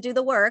still have to do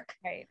the work,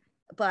 right?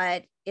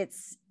 But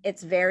it's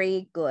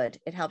very good.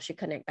 It helps you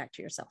connect back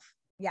to yourself.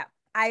 Yeah,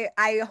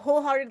 I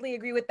wholeheartedly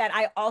agree with that.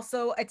 I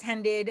also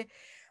attended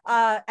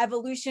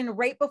Evolution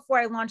right before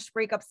I launched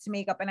Breakups to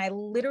Makeup. And I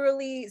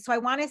literally, so I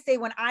want to say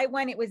when I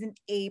went, it was in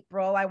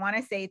April. I want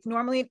to say it's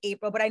normally in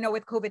April, but I know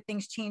with COVID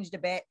things changed a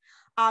bit.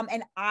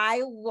 And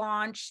I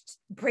launched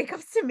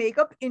Breakups to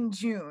Makeup in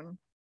June.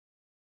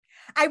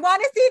 I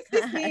want to say it's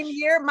the same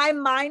year. My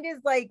mind is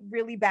like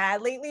really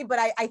bad lately, but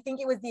I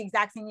think it was the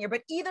exact same year.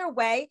 But either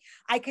way,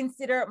 I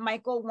consider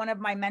Michael one of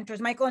my mentors.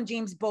 Michael and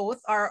James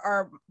both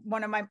are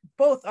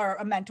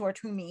a mentor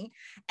to me.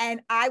 And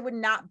I would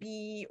not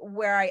be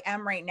where I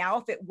am right now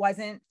if it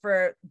wasn't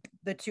for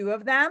the two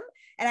of them.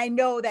 And I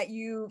know that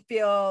you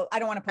feel, I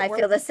don't want to put I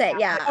feel the same.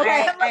 Yeah,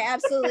 okay. I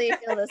absolutely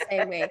feel the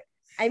same way.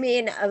 I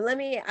mean,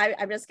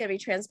 I'm just going to be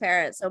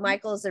transparent. So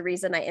Michael is the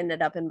reason I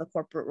ended up in the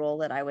corporate role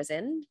that I was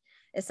in.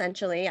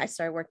 Essentially, I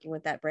started working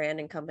with that brand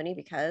and company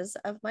because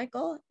of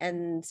Michael,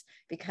 and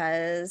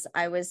because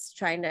I was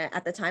trying to,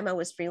 at the time I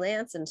was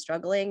freelance and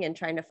struggling and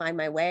trying to find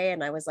my way.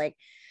 And I was like,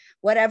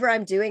 whatever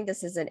I'm doing,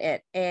 this isn't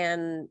it.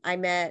 And I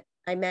met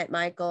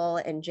Michael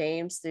and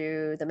James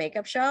through the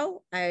makeup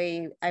show.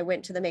 I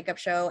went to the makeup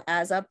show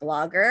as a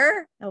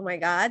blogger. Oh my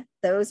God,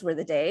 those were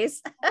the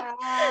days.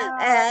 Wow.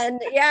 And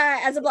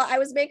yeah, as a blog, I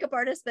was a makeup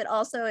artist, but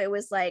also it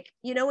was like,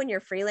 when you're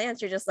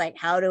freelance, you're just like,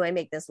 how do I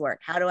make this work?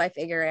 How do I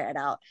figure it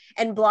out?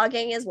 And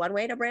blogging is one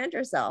way to brand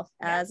yourself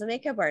as a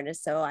makeup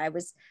artist. So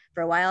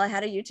for a while, I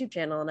had a YouTube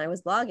channel and I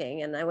was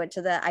blogging, and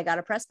I got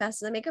a press pass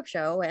to the makeup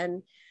show,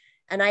 and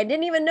I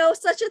didn't even know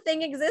such a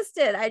thing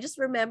existed. I just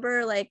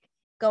remember like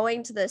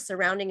going to the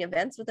surrounding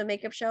events with the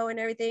makeup show and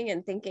everything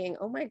and thinking,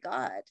 oh my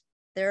God,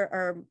 there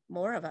are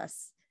more of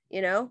us,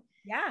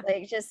 Yeah.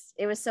 like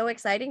it was so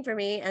exciting for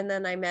me. And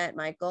then I met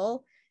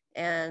Michael,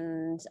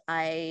 and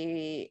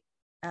I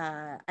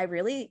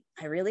really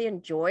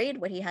enjoyed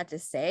what he had to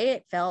say.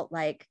 It felt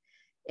like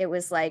it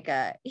was like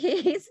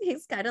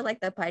he's kind of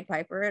like the Pied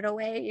Piper in a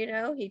way,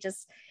 he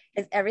just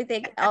is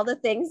everything. All the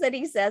things that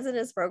he says in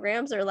his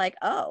programs are like,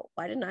 oh,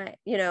 why didn't I,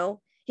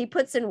 he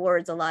puts in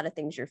words a lot of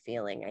things you're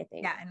feeling, I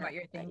think. Yeah, and what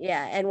you're thinking.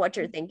 Yeah, and what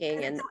you're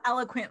thinking. And so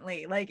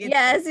eloquently, like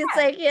it's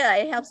like,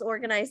 it helps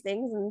organize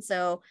things. And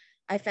so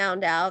I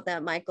found out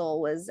that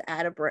Michael was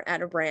at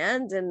a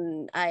brand,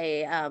 and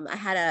I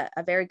had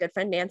a very good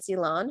friend, Nancy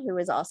Lawn, who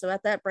was also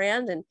at that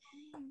brand.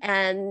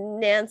 And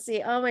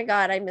Nancy, oh my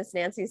God, I miss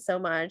Nancy so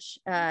much.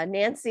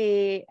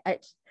 Nancy,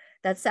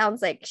 that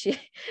sounds like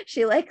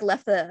she like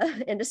left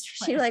the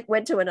industry. She like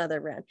went to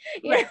another brand,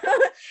 right.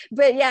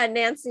 But yeah,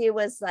 Nancy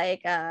was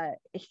like,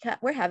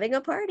 we're having a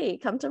party,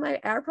 come to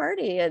our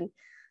party. And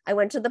I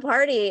went to the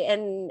party,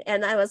 and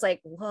I was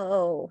like,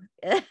 whoa,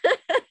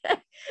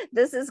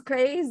 this is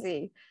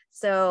crazy.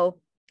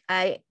 So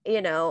from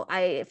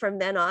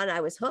then on,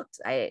 I was hooked.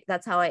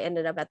 That's how I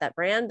ended up at that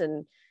brand.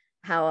 And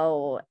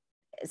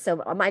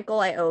so Michael,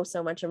 I owe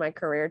so much of my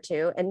career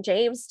to, and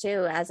James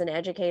too, as an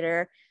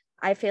educator.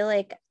 I feel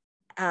like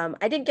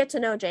I didn't get to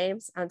know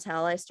James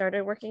until I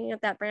started working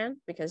at that brand,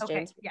 because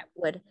James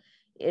would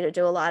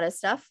do a lot of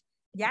stuff.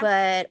 Yeah.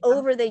 But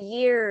over the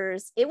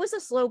years, it was a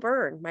slow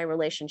burn, my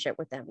relationship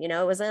with them.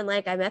 It wasn't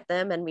like I met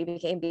them and we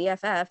became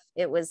BFF.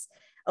 It was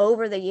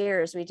over the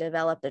years, we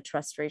developed a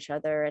trust for each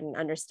other and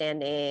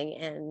understanding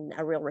and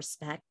a real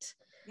respect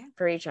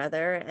for each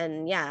other.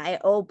 And yeah, I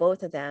owe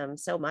both of them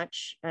so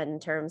much in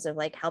terms of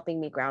like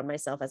helping me ground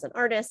myself as an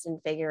artist and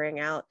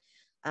figuring out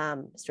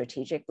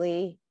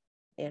strategically,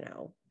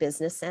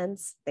 business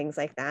sense, things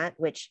like that,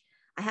 which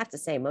I have to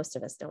say most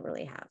of us don't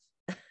really have.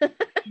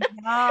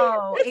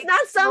 No, it's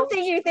not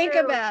something you think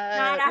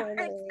about.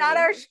 It's not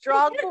our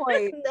strong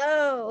point.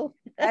 No,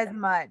 as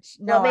much.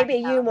 No, well, maybe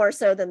you more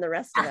so than the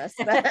rest of us.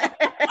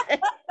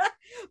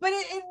 But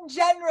in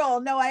general,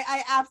 no,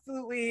 I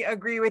absolutely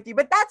agree with you.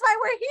 But that's why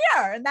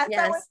we're here, and that's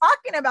why we're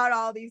talking about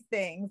all these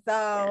things.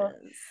 So,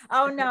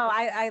 oh no,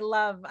 I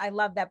love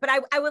that. But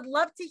I would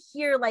love to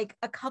hear like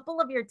a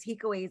couple of your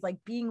takeaways, like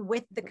being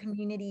with the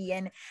community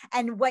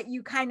and what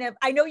you kind of.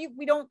 I know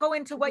we don't go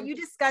into what you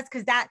discussed,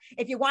 because that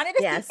if you wanted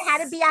to see, it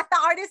had to be at the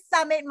Artist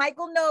Summit.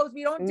 Michael knows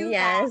we don't do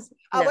that.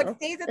 No. What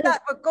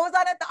goes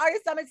on at the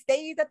Artist Summit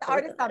stays at the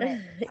Artist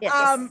Summit.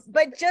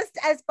 But just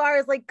as far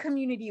as like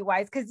community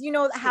wise, because you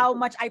know how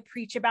much I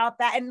preach about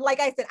that. And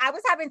like I said, I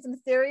was having some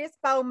serious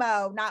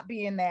FOMO not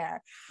being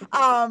there.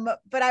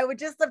 But I would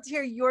just love to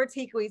hear your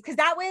takeaways, because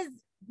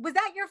was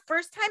that your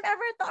first time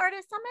ever at the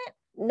Artist Summit?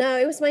 No,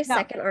 it was my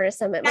second Artist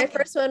Summit. My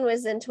first one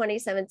was in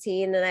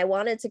 2017, and I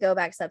wanted to go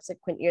back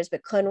subsequent years,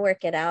 but couldn't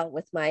work it out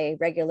with my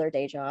regular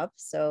day job.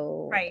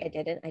 So I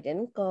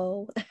didn't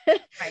go.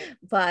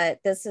 But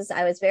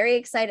I was very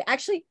excited.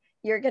 Actually,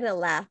 you're gonna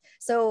laugh.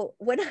 So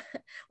one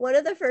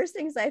of the first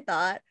things I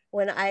thought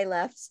when I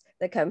left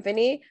the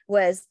company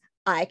was,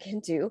 I can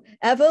do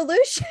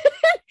Evolution.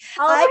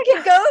 I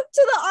can go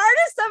to the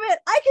Artist Summit.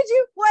 I can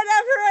do whatever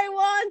I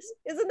want.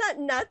 Isn't that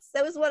nuts?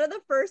 That was one of the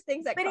first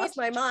things that crossed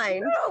my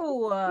mind.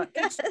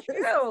 It's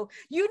true.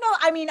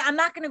 I mean, I'm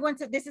not going to go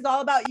into, this is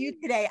all about you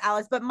today,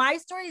 Alice, but my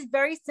story is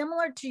very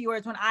similar to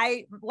yours. When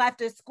I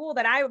left a school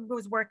that I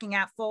was working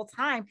at full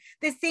time,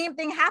 the same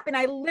thing happened.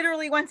 I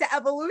literally went to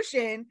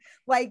Evolution,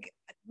 like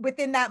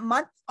within that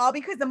month, all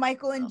because of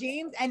Michael and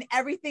James, and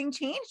everything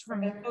changed for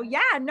me. So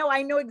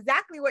I know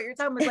exactly what you're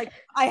talking about. Like,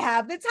 I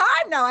have the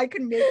time now, I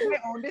can make my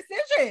own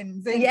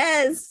decisions. And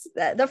yes,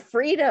 the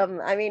freedom.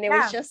 I mean, it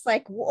was just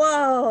like,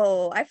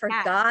 whoa, I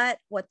forgot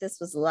what this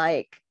was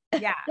like.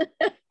 Yeah.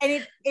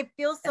 And it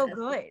feels so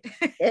good.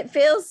 It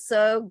feels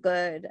so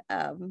good.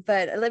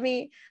 But let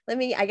me,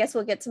 I guess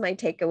we'll get to my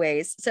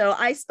takeaways. So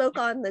I spoke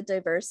on the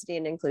diversity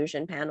and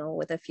inclusion panel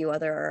with a few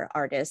other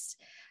artists.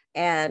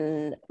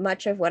 And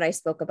much of what I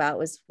spoke about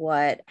was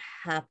what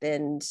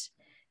happened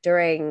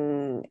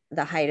during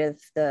the height of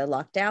the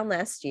lockdown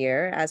last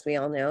year. As we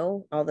all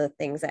know, all the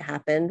things that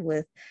happened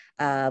with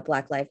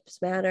Black Lives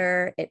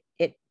Matter,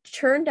 it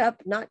churned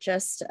up not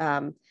just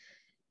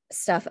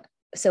stuff,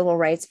 civil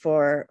rights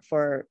for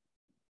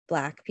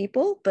Black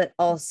people, but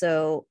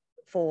also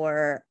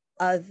for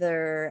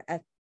other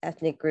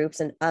ethnic groups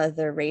and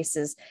other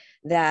races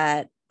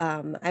that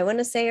I want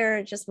to say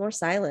are just more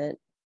silent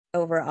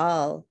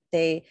overall.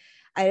 I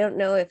don't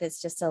know if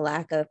it's just a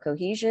lack of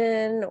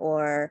cohesion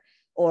or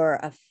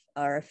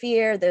a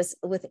fear. There's,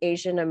 with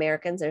Asian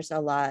Americans, there's a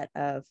lot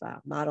of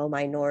model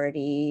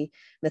minority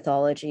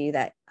mythology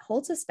that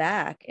holds us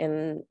back,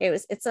 and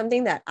it's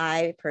something that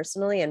I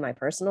personally, in my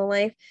personal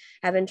life,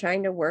 have been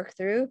trying to work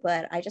through,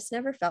 but I just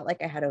never felt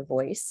like I had a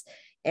voice.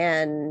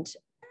 And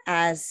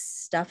as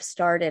stuff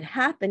started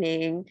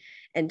happening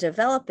and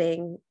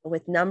developing,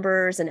 with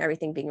numbers and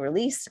everything being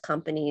released,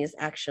 companies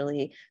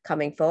actually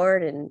coming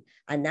forward and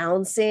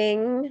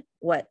announcing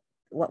what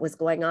was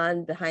going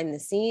on behind the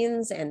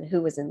scenes and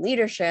who was in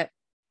leadership,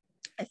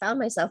 I found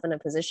myself in a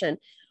position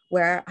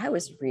where I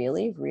was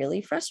really,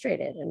 really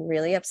frustrated and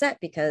really upset,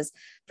 because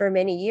for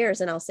many years,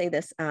 and I'll say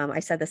this, I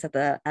said this at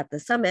the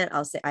summit,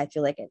 I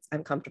feel like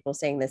I'm comfortable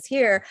saying this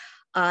here.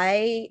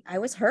 I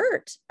was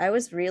hurt. I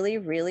was really,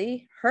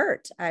 really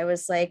hurt. I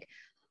was like,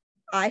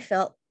 I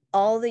felt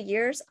all the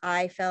years,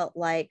 I felt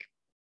like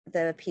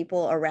the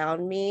people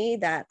around me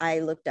that I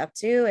looked up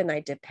to and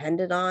I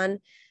depended on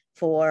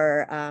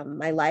for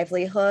my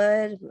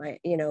livelihood,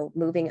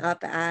 moving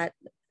up at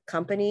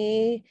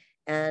company,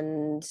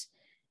 and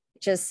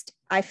just,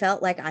 I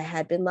felt like I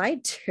had been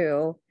lied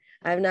to.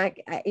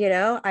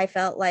 I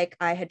felt like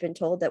I had been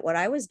told that what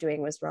I was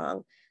doing was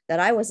wrong,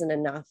 that I wasn't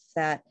enough,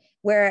 that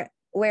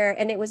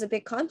and it was a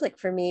big conflict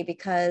for me,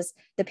 because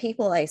the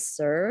people I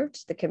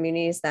served, the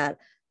communities that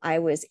I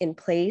was in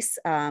place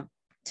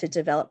to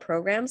develop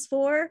programs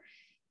for,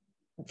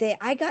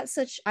 I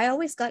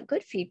always got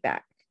good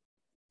feedback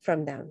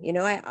from them.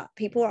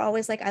 People are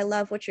always like, I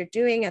love what you're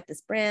doing at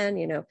this brand.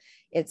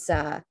 It's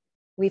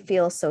we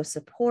feel so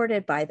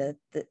supported by the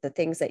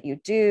things that you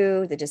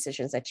do, the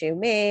decisions that you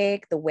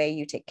make, the way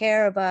you take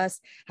care of us,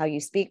 how you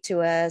speak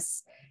to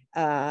us.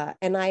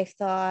 And I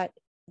thought,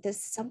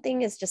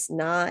 something is just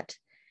not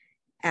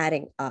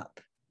adding up.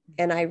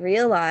 And I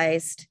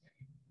realized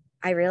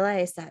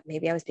that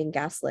maybe I was being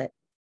gaslit.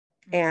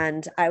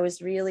 And I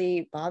was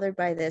really bothered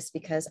by this,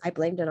 because I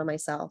blamed it on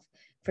myself.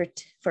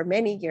 For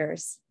many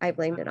years, I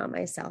blamed it on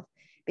myself,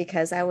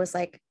 because I was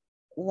like,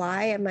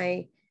 why am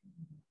I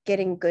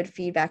getting good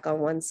feedback on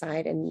one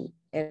side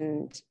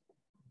and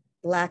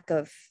lack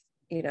of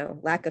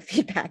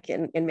feedback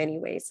in many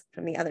ways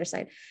from the other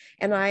side?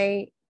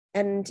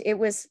 And it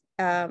was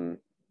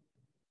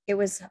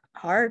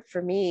hard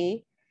for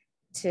me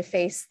to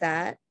face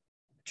that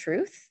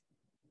truth,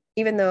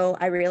 even though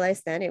I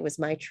realized then it was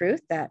my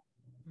truth, that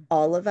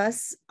all of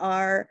us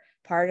are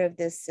part of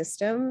this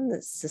system,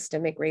 this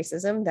systemic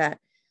racism,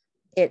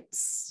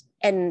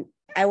 and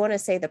I want to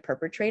say the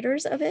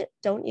perpetrators of it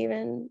don't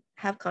even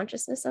have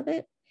consciousness of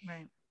it.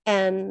 Right.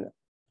 And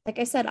like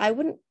I said, I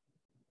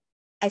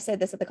said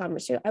this at the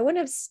conference too, I wouldn't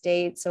have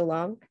stayed so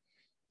long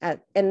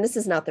and this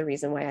is not the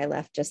reason why I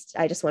left,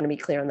 I just want to be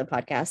clear on the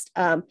podcast.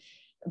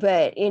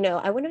 But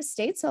I wouldn't have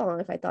stayed so long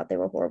if I thought they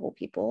were horrible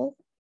people.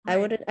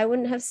 Right. I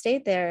wouldn't have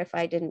stayed there if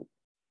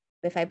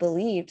I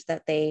believed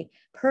that they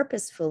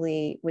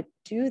purposefully would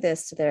do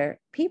this to their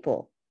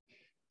people.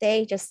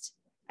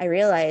 I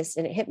realized,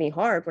 and it hit me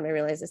hard when I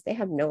realized this, they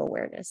have no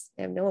awareness.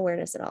 They have no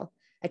awareness at all.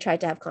 I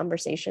tried to have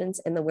conversations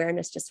and the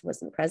awareness just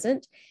wasn't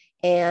present.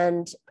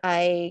 And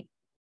I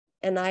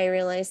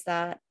realized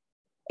that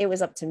it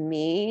was up to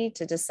me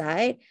to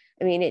decide.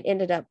 I mean, it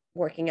ended up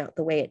working out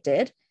the way it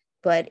did,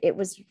 but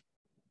it's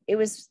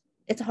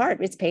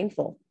hard. It's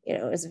painful.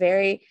 It was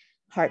very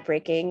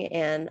heartbreaking.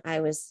 And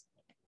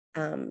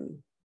during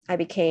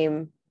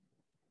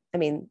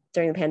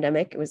the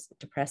pandemic, it was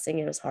depressing.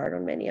 It was hard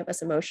on many of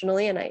us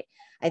emotionally. And I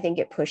think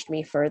it pushed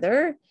me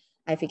further.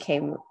 I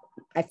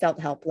felt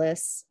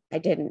helpless. I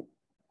didn't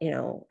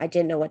know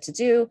what to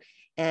do.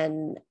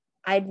 And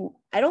I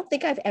don't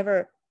think I've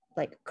ever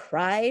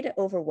cried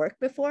over work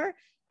before.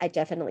 I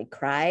definitely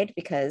cried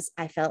because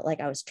I felt like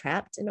I was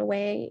trapped in a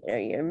way. You're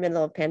in the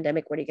middle of a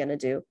pandemic. What are you going to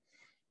do?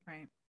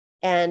 Right.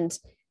 And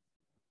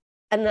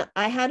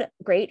I had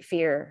great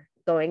fear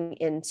going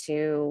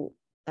into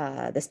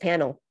this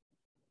panel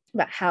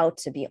about how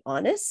to be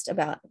honest,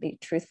 be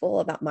truthful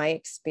about my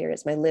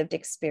experience, my lived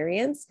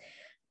experience.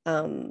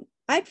 I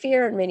had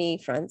fear on many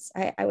fronts.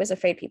 I was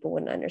afraid people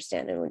wouldn't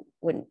understand and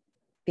wouldn't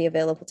be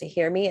available to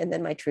hear me. And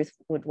then my truth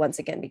would once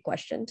again be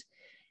questioned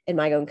in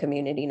my own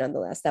community.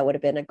 Nonetheless, that would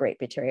have been a great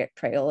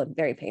betrayal and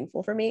very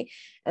painful for me.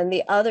 And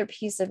the other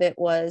piece of it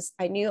was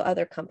I knew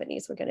other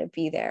companies were going to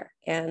be there.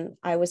 And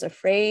I was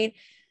afraid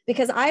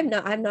because I'm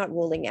not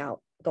ruling out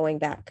going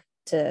back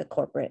to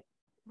corporate.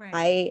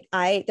 Right.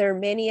 There are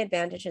many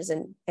advantages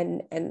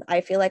and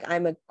I feel like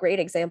I'm a great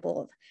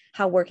example of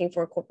how working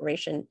for a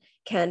corporation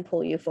can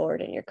pull you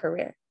forward in your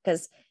career,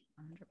 because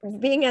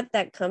being at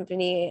that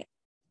company,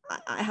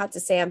 I have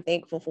to say I'm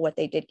thankful for what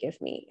they did give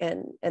me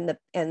and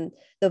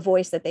the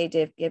voice that they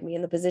did give me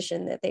and the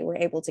position that they were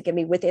able to give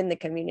me within the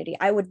community.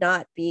 I would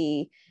not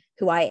be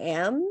who I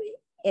am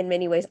in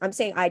many ways, I'm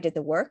saying I did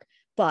the work,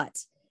 but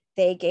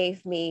they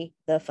gave me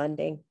the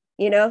funding.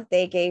 You know,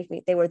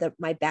 they were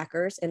my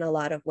backers in a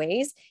lot of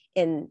ways.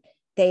 And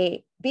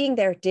they being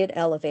there did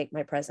elevate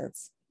my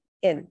presence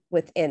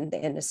within the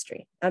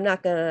industry. I'm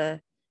not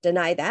gonna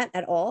deny that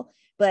at all,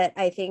 but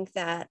I think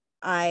that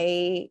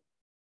I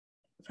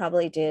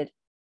probably did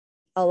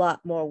a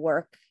lot more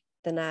work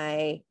than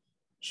I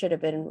should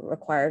have been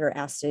required or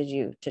asked to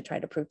do to try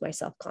to prove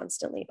myself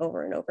constantly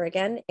over and over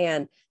again.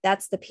 And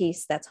that's the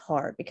piece that's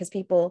hard, because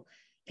people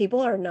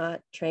are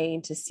not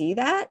trained to see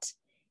that.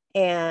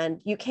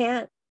 And you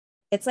can't,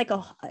 it's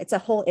a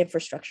whole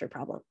infrastructure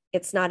problem.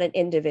 It's not an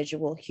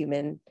individual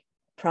human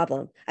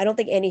problem. I don't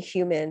think any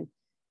human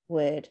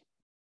would,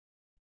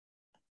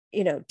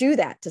 do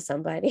that to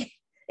somebody.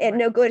 And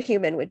no good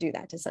human would do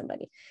that to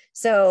somebody.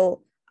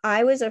 So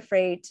I was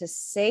afraid to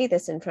say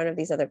this in front of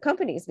these other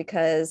companies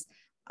because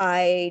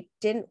I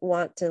didn't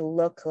want to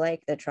look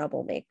like the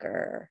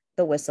troublemaker,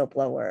 the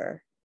whistleblower,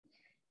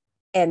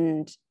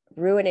 and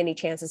ruin any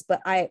chances.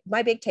 But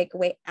my big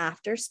takeaway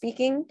after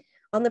speaking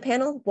on the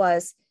panel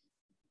was,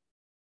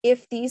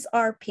 if these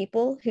are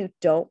people who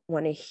don't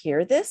want to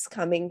hear this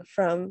coming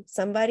from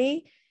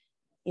somebody,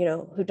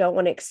 who don't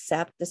want to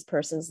accept this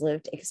person's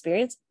lived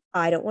experience,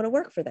 I don't want to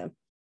work for them.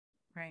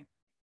 Right.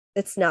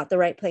 It's not the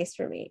right place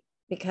for me,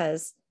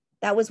 because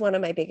that was one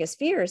of my biggest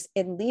fears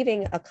in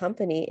leaving a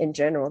company in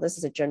general. This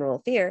is a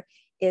general fear,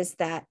 is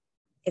that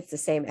it's the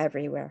same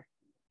everywhere.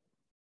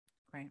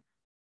 Right.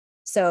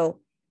 So,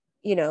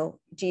 do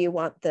you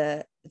want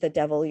the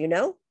devil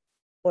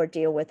or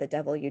deal with the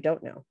devil you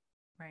don't know?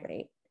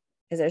 Right.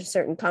 Is there a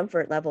certain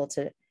comfort level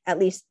to at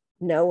least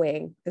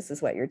knowing this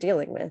is what you're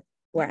dealing with,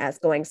 whereas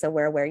going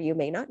somewhere where you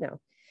may not know?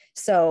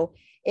 So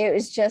it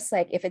was just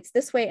like, if it's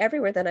this way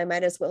everywhere, then I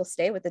might as well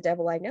stay with the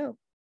devil I know.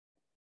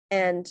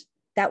 And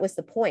that was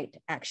the point,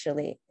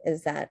 actually,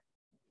 is that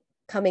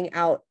coming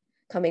off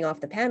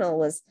the panel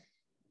was,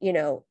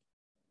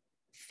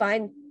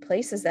 find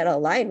places that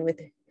align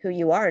with who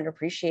you are and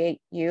appreciate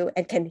you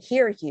and can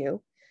hear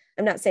you.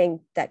 I'm not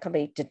saying that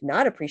company did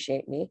not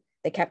appreciate me.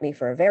 They kept me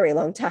for a very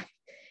long time,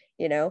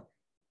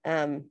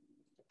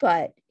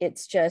 but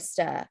it's just,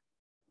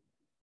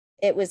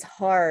 it was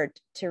hard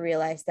to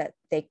realize that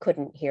they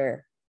couldn't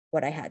hear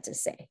what I had to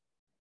say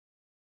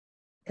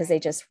because they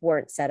just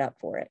weren't set up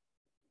for it.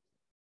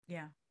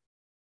 Yeah.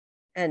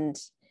 And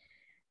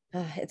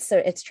it's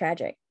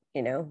tragic,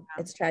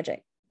 It's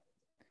tragic,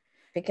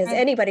 because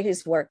anybody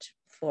who's worked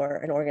for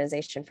an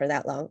organization for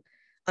that long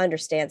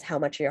understands how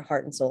much of your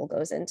heart and soul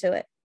goes into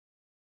it.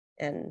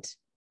 And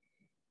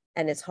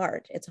it's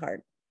hard.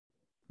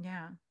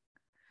 Yeah.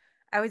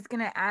 I was going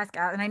to ask,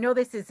 and I know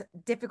this is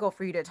difficult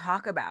for you to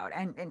talk about.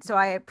 And so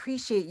I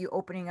appreciate you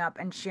opening up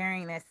and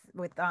sharing this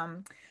with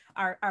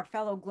our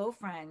fellow Glow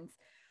friends.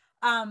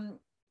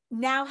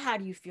 Now, how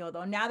do you feel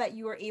though? Now that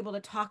you were able to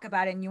talk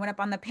about it and you went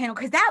up on the panel,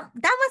 because that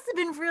must have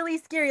been really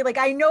scary. Like,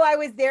 I know I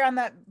was there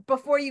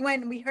before you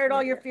went, and we heard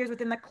all your fears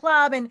within the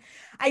club. And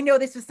I know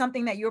this was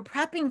something that you were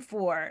prepping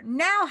for.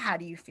 Now, how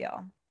do you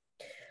feel?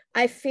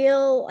 I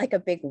feel like a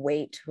big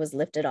weight was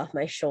lifted off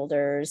my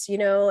shoulders,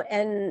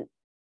 and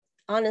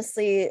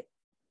honestly,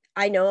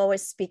 I know I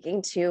was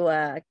speaking to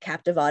a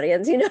captive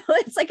audience,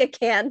 it's like a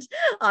canned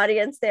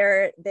audience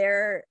there.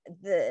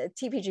 The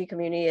TPG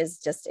community is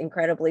just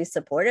incredibly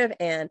supportive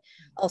and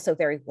also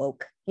very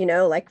woke,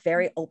 like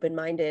very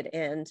open-minded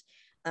and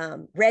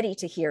ready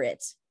to hear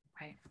it.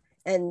 Right.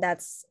 And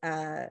that's,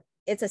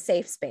 it's a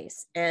safe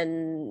space.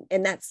 And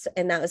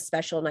that was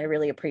special. And I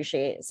really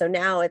appreciate it. So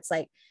now it's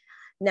like,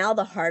 now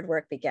the hard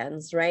work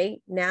begins, right?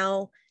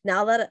 Now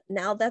that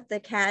the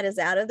cat is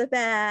out of the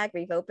bag,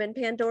 we've opened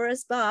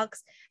Pandora's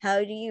box. How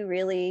do you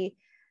really,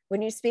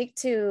 when you speak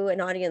to an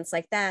audience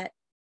like that,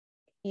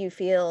 you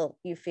feel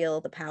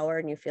the power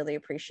and you feel the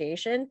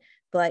appreciation,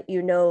 but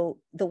the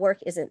work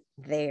isn't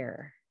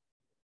there.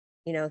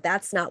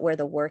 That's not where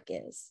the work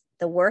is.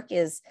 The work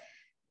is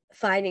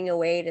finding a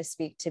way to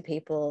speak to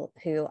people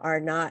who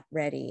are not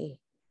ready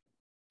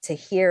to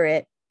hear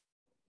it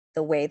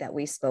the way that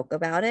we spoke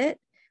about it,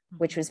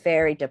 which was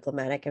very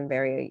diplomatic and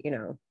very,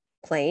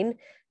 plain.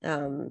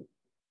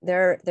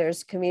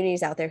 There's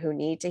communities out there who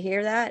need to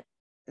hear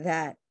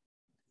that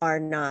are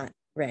not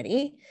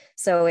ready.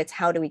 So it's,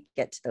 how do we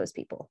get to those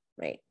people,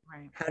 right?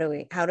 How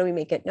do we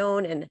make it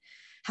known, and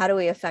how do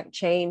we affect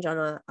change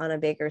on a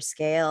bigger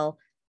scale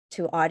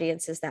to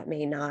audiences that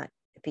may not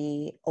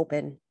be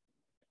open,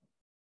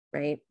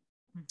 right?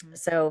 Mm-hmm.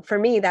 So for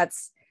me,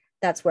 that's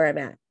where I'm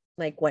at.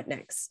 Like, what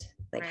next?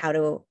 Like,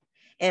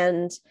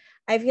 and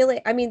I feel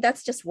like,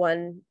 that's just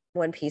one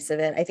piece of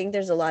it. I think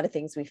there's a lot of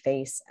things we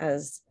face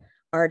as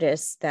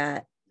artists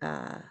that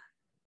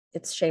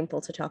it's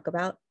shameful to talk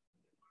about.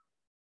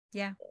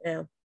 Yeah.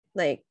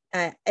 Like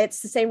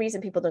it's the same reason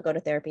people don't go to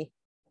therapy.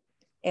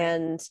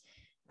 And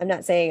I'm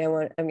not saying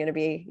I'm going to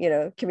be,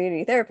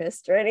 community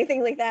therapist or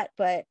anything like that,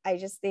 but I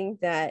just think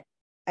that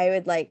I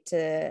would like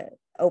to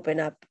open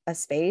up a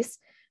space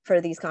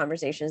for these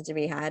conversations to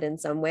be had in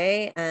some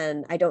way.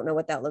 And I don't know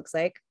what that looks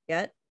like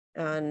yet.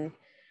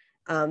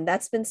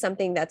 That's been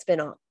something that's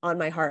been on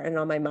my heart and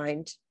on my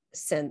mind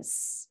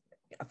since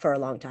for a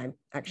long time,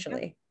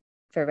 actually,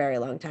 for a very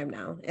long time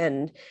now.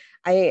 And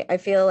I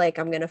feel like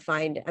I'm gonna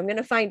find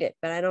it,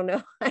 but I don't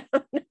know.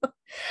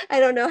 I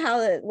don't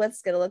know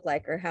what's gonna look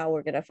like or how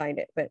we're gonna find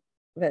it, but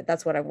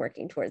that's what I'm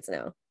working towards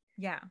now.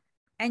 Yeah.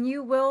 And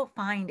you will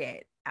find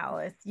it,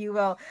 Alice. You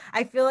will.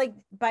 I feel like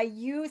by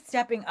you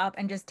stepping up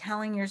and just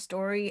telling your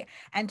story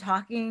and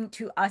talking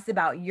to us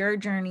about your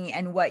journey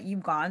and what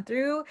you've gone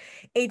through,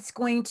 it's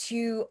going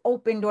to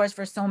open doors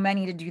for so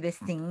many to do the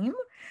same.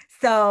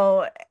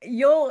 So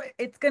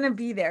it's going to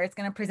be there. It's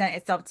going to present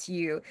itself to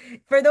you.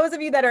 For those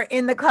of you that are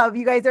in the club,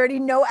 you guys already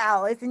know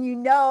Alice and you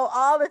know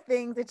all the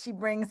things that she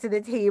brings to the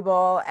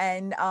table.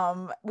 And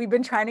we've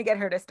been trying to get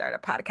her to start a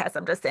podcast.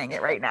 I'm just saying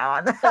it right now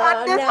on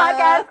on this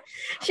podcast.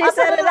 She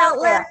said it out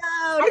loud.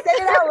 I said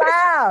it out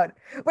loud.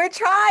 We're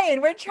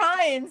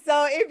trying.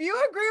 So if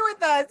you agree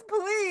with us,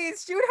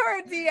 please shoot her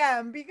a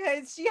DM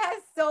because she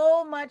has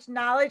so much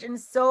knowledge and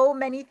so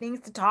many things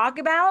to talk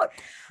about.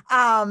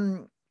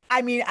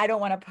 I mean, I don't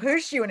want to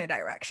push you in a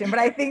direction, but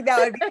I think that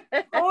would be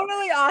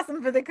totally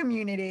awesome for the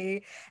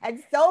community.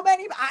 And so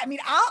many, I mean,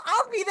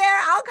 I'll be there.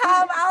 I'll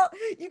come.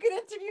 You can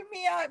interview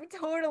me.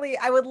 Totally.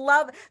 I would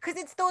love, because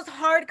it's those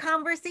hard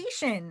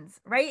conversations,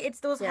 right? It's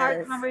those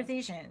hard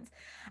conversations.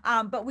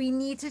 But we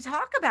need to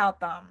talk about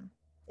them.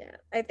 Yeah.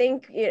 I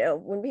think,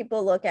 when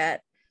people look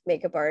at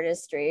makeup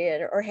artistry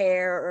or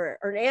hair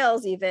or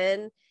nails,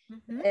 even,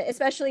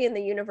 especially in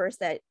the universe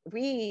that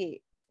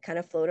we kind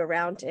of float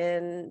around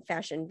in,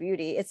 fashion,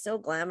 beauty, it's so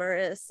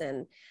glamorous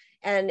and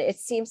it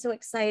seems so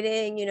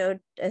exciting,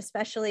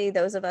 especially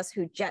those of us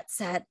who jet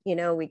set,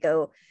 we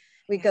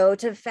go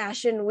to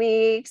fashion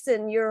weeks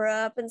in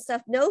Europe and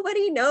stuff.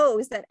 Nobody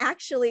knows that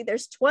actually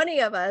there's 20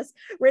 of us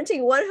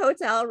renting one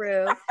hotel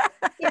room.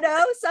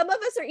 Some of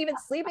us are even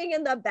sleeping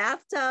in the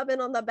bathtub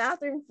and on the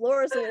bathroom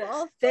floor so we'll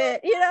all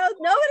fit.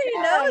 Nobody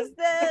knows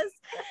this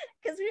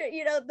because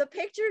the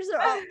pictures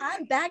are all,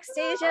 I'm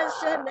backstage at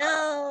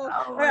Chanel,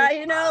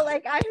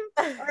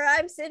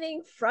 I'm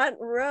sitting front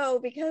row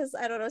because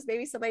I don't know,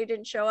 maybe somebody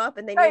didn't show up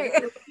and they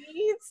needed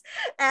seats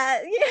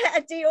at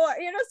Dior,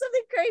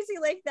 something crazy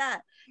like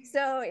that.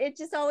 So it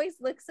just always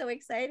looks so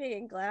exciting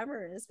and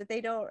glamorous, but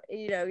they don't,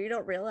 you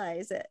don't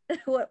realize it,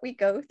 what we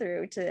go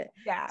through to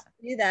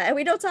do that. And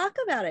we don't talk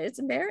about it. It's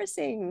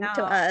embarrassing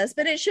to us,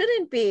 but it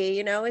shouldn't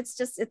be,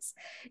 it's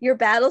your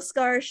battle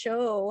scars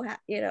show,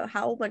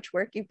 how much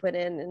work you put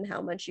in and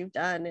how much you've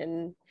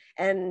done.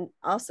 And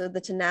also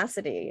the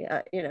tenacity,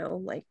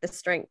 like the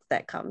strength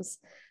that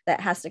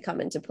has to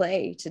come into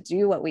play to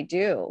do what we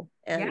do.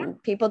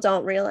 And people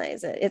don't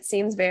realize it. It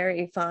seems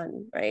very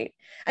fun, right?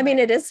 I mean,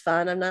 it is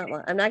fun. I'm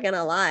not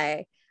gonna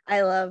lie.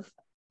 I love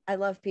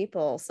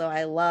people. So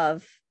I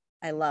love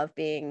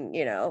being,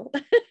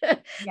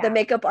 the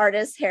makeup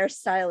artist,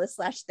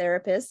 hairstylist /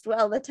 therapist.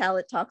 Well, the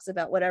talent talks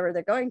about whatever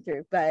they're going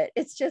through, but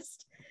it's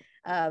just,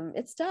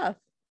 it's tough.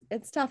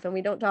 It's tough. And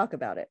we don't talk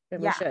about it,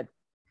 and we should.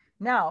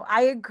 No,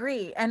 I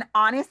agree. And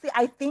honestly,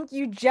 I think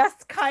you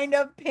just kind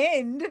of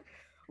pinned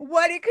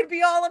what it could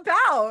be all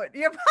about,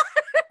 your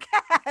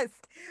podcast.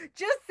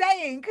 Just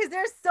saying, because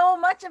there's so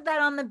much of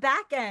that on the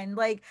back end.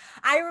 Like,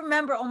 I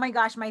remember, oh my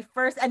gosh, my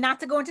first, and not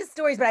to go into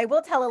stories, but I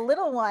will tell a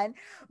little one,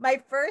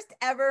 my first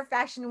ever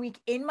fashion week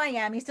in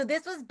Miami. So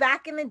this was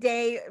back in the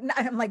day.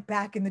 I'm like,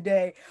 back in the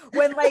day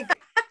when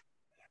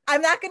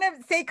I'm not going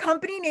to say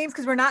company names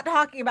because we're not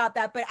talking about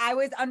that, but I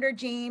was under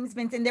James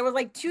Vincent. There was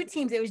like two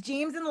teams. It was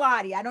James and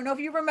Lottie. I don't know if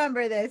you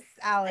remember this,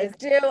 Alice. I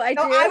do.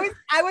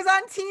 I was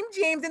on team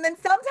James, and then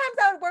sometimes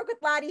I would work with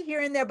Lottie here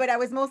and there, but I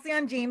was mostly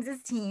on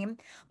James's team.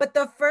 But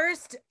the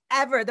first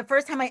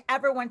time I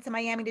ever went to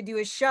Miami to do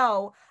a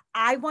show,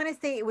 I want to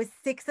say it was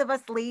 6 of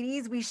us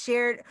ladies.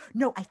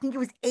 I think it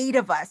was 8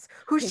 of us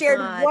who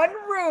shared one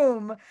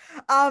room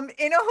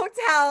in a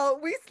hotel.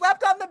 We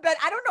slept on the bed.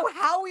 I don't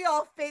know how we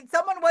all fit.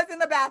 Someone was in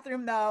the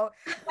bathroom though.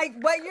 Like,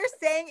 what you're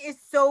saying is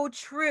so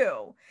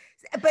true.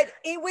 But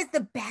it was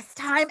the best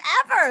time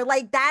ever.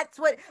 Like,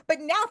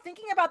 but now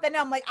thinking about that now,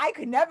 I'm like, I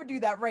could never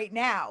do that right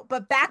now.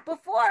 But back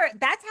before,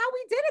 that's how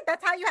we did it.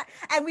 That's how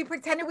and we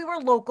pretended we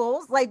were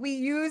locals. Like,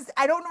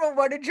 I don't know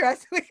what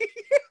address we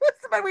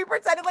used, but we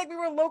pretended like we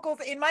were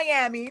locals in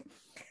Miami.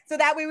 So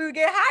that way we would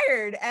get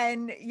hired.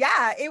 And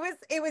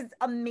it was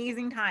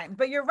amazing time.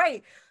 But you're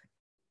right.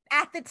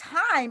 At the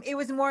time, it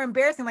was more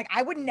embarrassing. Like,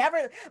 I would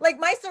never, like,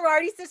 my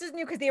sorority sisters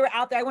knew because they were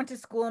out there. I went to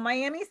school in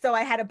Miami, so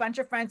I had a bunch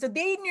of friends. So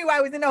they knew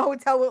I was in a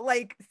hotel with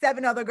like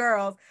 7 other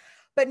girls,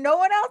 but no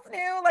one else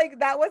knew. Like,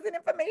 that wasn't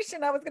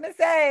information I was going to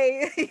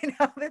say,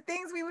 the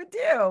things we would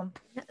do.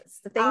 Yes,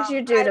 the things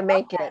you do to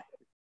make it.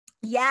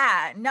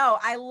 Yeah, no,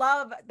 I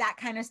love that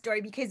kind of story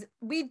because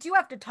we do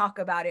have to talk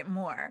about it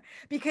more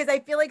because I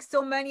feel like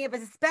so many of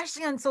us,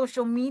 especially on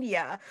social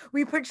media,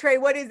 we portray,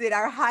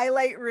 our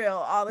highlight reel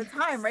all the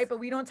time, right?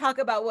 But we don't talk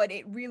about what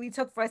it really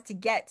took for us to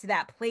get to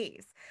that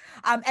place.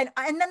 And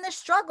then the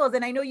struggles.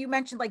 And I know you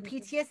mentioned like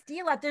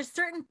PTSD a lot. There's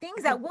certain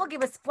things that will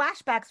give us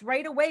flashbacks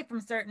right away from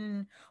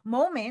certain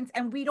moments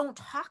and we don't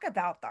talk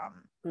about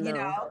them,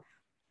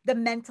 the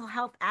mental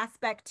health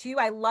aspect too.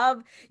 I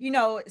love,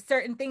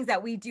 certain things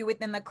that we do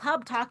within the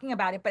club talking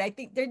about it, but I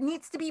think there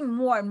needs to be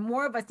more and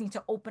more of us need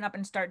to open up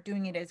and start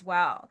doing it as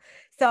well.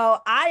 So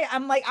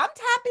I'm like, I'm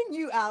tapping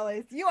you,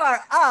 Alice. You are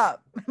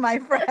up, my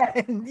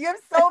friend. You have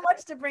so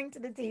much to bring to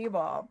the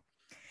table.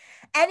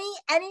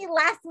 Any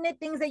last minute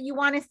things that you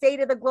want to say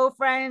to the Glow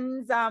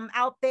friends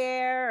out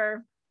there,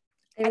 or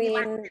I any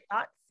last mean, minute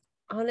thoughts?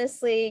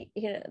 honestly,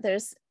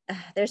 there's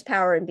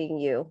power in being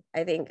you.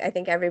 I think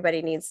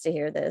everybody needs to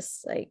hear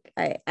this. Like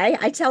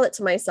I tell it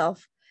to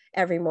myself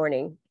every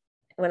morning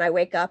when I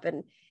wake up,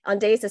 and on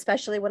days,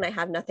 especially when I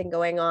have nothing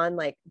going on,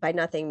 like by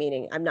nothing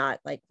meaning I'm not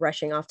like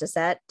rushing off to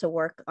set to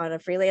work on a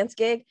freelance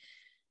gig.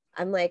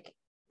 I'm like,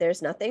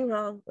 there's nothing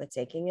wrong with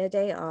taking a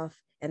day off,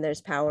 and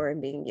there's power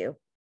in being you.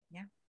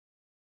 Yeah.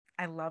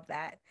 I love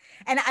that.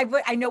 And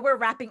I know we're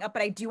wrapping up,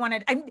 but I do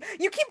want to,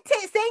 you keep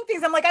saying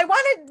things. I'm like, I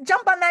want to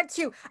jump on that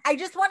too. I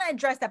just want to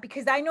address that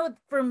because I know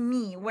for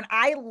me, when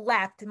I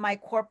left my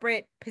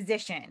corporate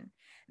position,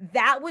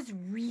 that was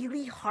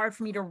really hard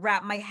for me to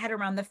wrap my head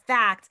around the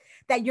fact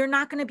that you're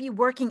not going to be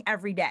working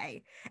every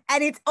day.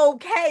 And it's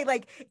okay.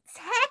 Like,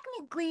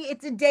 technically,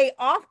 it's a day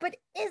off, but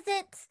is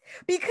it?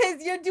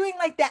 Because you're doing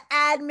like the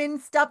admin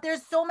stuff.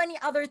 There's so many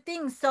other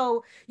things.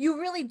 So you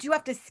really do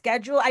have to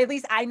schedule. At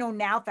least I know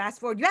now, fast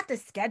forward, you have to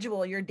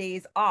schedule your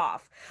days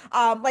off.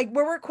 Like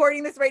we're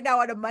recording this right now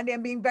on a Monday.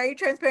 I'm being very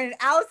transparent.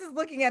 And Alice is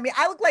looking at me.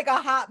 I look like a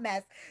hot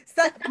mess.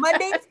 So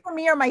Mondays for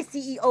me are my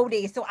CEO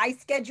days. So I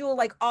schedule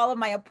like all of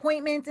my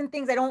appointments and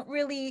things. I don't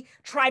really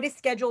try to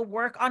schedule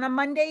work on a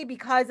Monday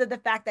because of the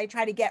fact that I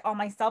try to get all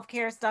my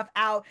self-care stuff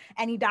out.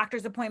 Any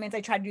doctor's appointments,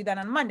 I try to do that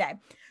on Monday.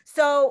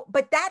 So,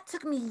 but that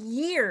took me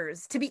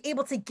years to be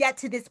able to get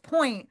to this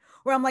point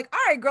where I'm like, all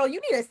right, girl,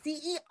 you need a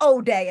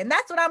CEO day. And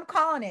that's what I'm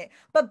calling it.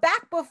 But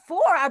back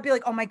before, I'd be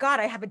like, oh my God,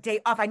 I have a day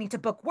off. I need to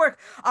book work.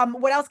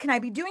 What else can I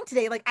be doing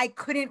today? Like I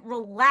couldn't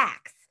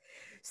relax.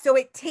 So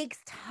it takes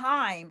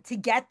time to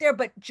get there,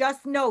 but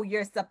just know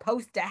you're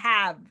supposed to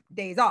have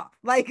days off.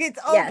 Like it's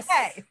Yes.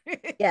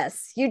 okay.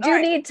 Yes. You All do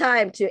right. need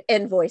time to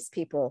invoice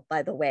people,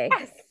 by the way.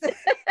 Yes.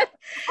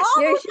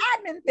 All You're- those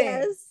admin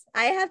things. yes.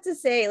 I have to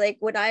say, like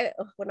when I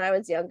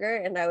was younger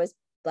and I was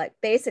like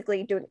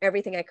basically doing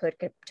everything I could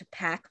to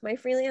pack my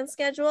freelance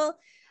schedule,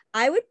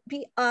 I would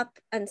be up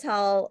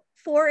until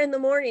 4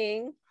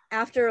 a.m.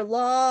 after a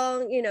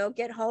long,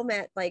 get home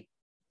at like,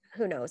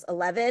 who knows,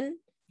 11,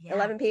 Yeah.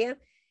 11 p.m.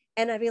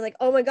 And I'd be like,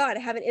 oh my God, I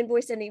haven't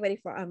invoiced anybody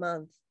for a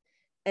month.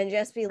 And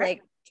just be Right.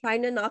 like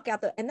trying to knock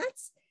out and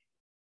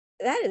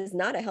that is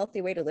not a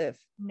healthy way to live.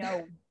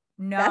 No,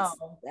 That's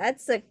no.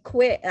 that's a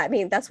quit. I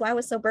mean, that's why I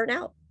was so burnt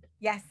out.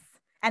 Yes.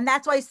 And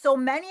that's why so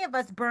many of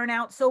us burn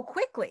out so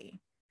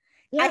quickly.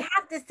 I Yeah.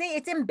 have to say,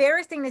 it's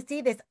embarrassing to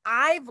see this.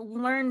 I've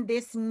learned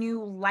this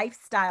new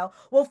lifestyle.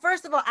 Well,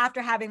 first of all,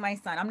 after having my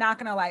son, I'm not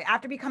gonna lie,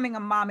 after becoming a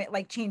mom, it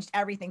like changed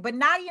everything. But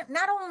not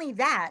only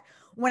that,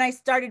 when I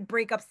started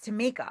breakups to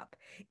makeup,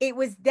 it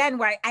was then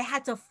where I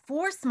had to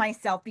force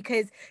myself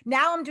because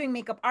now I'm doing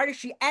makeup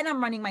artistry and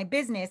I'm running my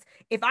business.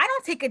 If I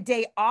don't take a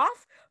day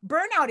off,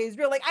 burnout is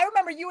real. Like I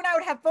remember you and I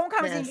would have phone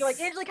conversations. You're like,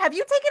 Yes. Angelique, have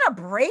you taken a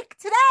break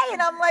today?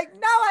 And I'm like,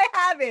 no, I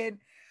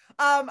haven't.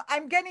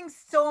 I'm getting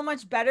so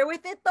much better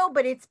with it though,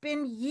 but it's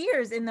been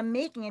years in the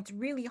making. It's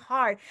really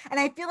hard. And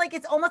I feel like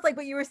it's almost like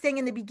what you were saying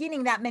in the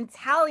beginning, that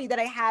mentality that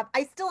I have.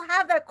 I still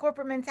have that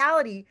corporate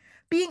mentality.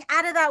 Being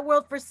out of that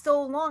world for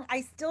so long,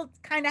 I still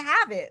kind of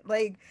have it.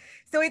 Like,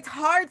 so it's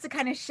hard to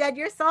kind of shed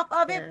yourself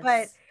of it, but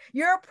Yes.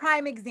 you're a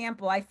prime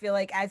example, I feel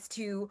like, as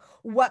to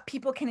what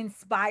people can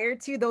inspire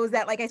to those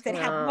that, like I said,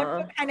 have one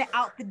foot Aw. kind of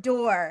out the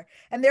door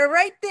and they're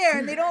right there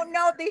and they don't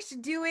know if they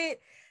should do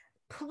it.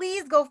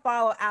 Please go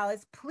follow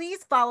Alice.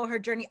 Please follow her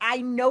journey. I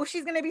know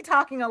she's going to be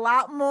talking a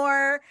lot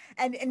more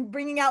and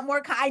bringing out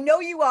more. I know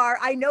you are.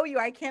 I know you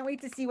are. I can't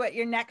wait to see what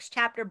your next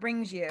chapter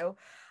brings you,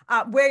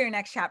 where your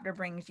next chapter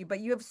brings you. But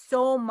you have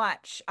so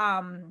much.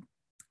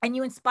 And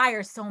you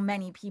inspire so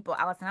many people,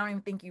 Allison. I don't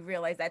even think you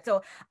realize that.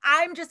 So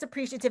I'm just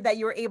appreciative that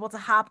you were able to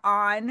hop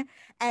on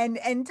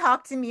and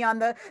talk to me on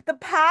the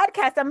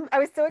podcast. I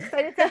was so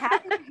excited to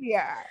have you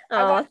here.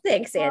 Oh,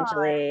 thanks, Fun.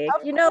 Angelique.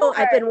 Of I've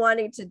course. been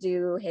wanting to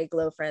do Hey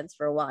Glow Friends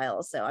for a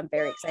while, so I'm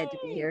very excited to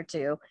be Yay. here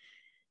too.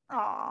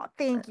 Oh,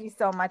 thank you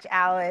so much,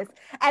 Alice.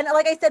 And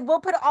like I said,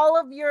 we'll put all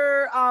of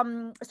your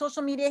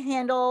social media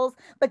handles,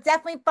 but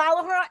definitely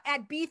follow her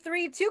at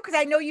B3 too, because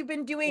I know you've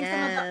been doing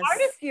some of the Yes.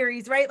 artist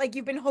series, right? Like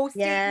you've been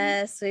hosting.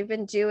 Yes, we've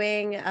been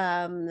doing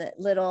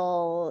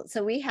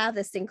so we have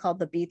this thing called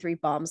the B3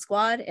 Bomb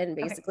Squad, and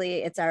Okay.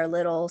 basically it's our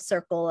little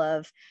circle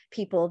of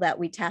people that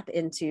we tap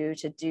into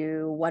to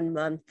do 1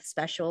 month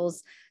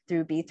specials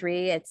through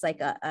B3. It's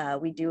like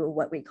we do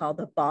what we call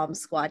the Bomb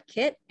Squad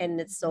kit, and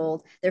it's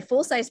sold, they're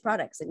full-size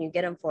products and you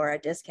get them for a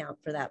discount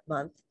for that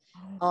month.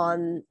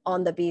 on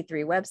the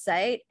B3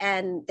 website,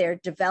 and they're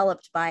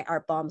developed by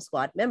our Bomb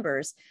Squad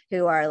members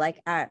who are like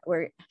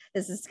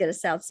this is going to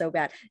sound so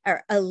bad,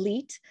 our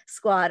elite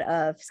squad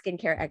of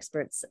skincare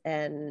experts,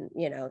 and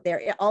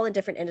they're all in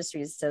different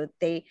industries, so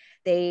they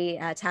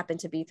tap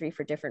into B3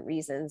 for different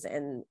reasons,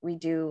 and we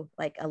do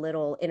like a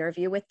little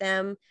interview with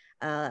them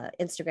on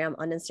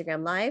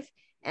Instagram Live,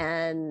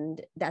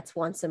 and that's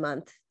once a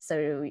month,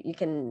 so you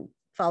can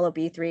follow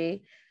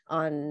B3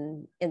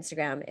 on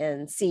Instagram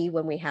and see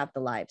when we have the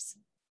lives.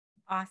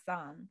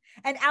 Awesome.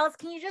 And Alice,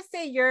 can you just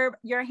say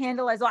your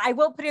handle as well? I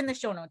will put it in the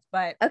show notes,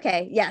 but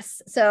okay,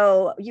 yes.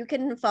 So you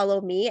can follow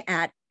me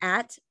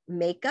at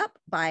Makeup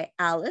by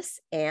Alice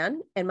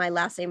Ann, and my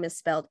last name is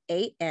spelled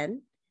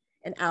A-N,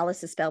 and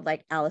Alice is spelled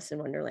like Alice in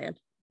Wonderland.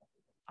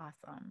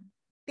 Awesome.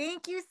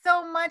 Thank you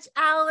so much,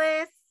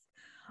 Alice.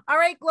 All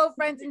right, Glow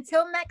friends,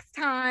 until next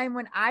time,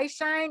 when I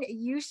shine,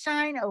 you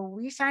shine,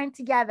 we shine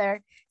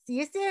together. See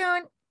you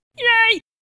soon. Yay!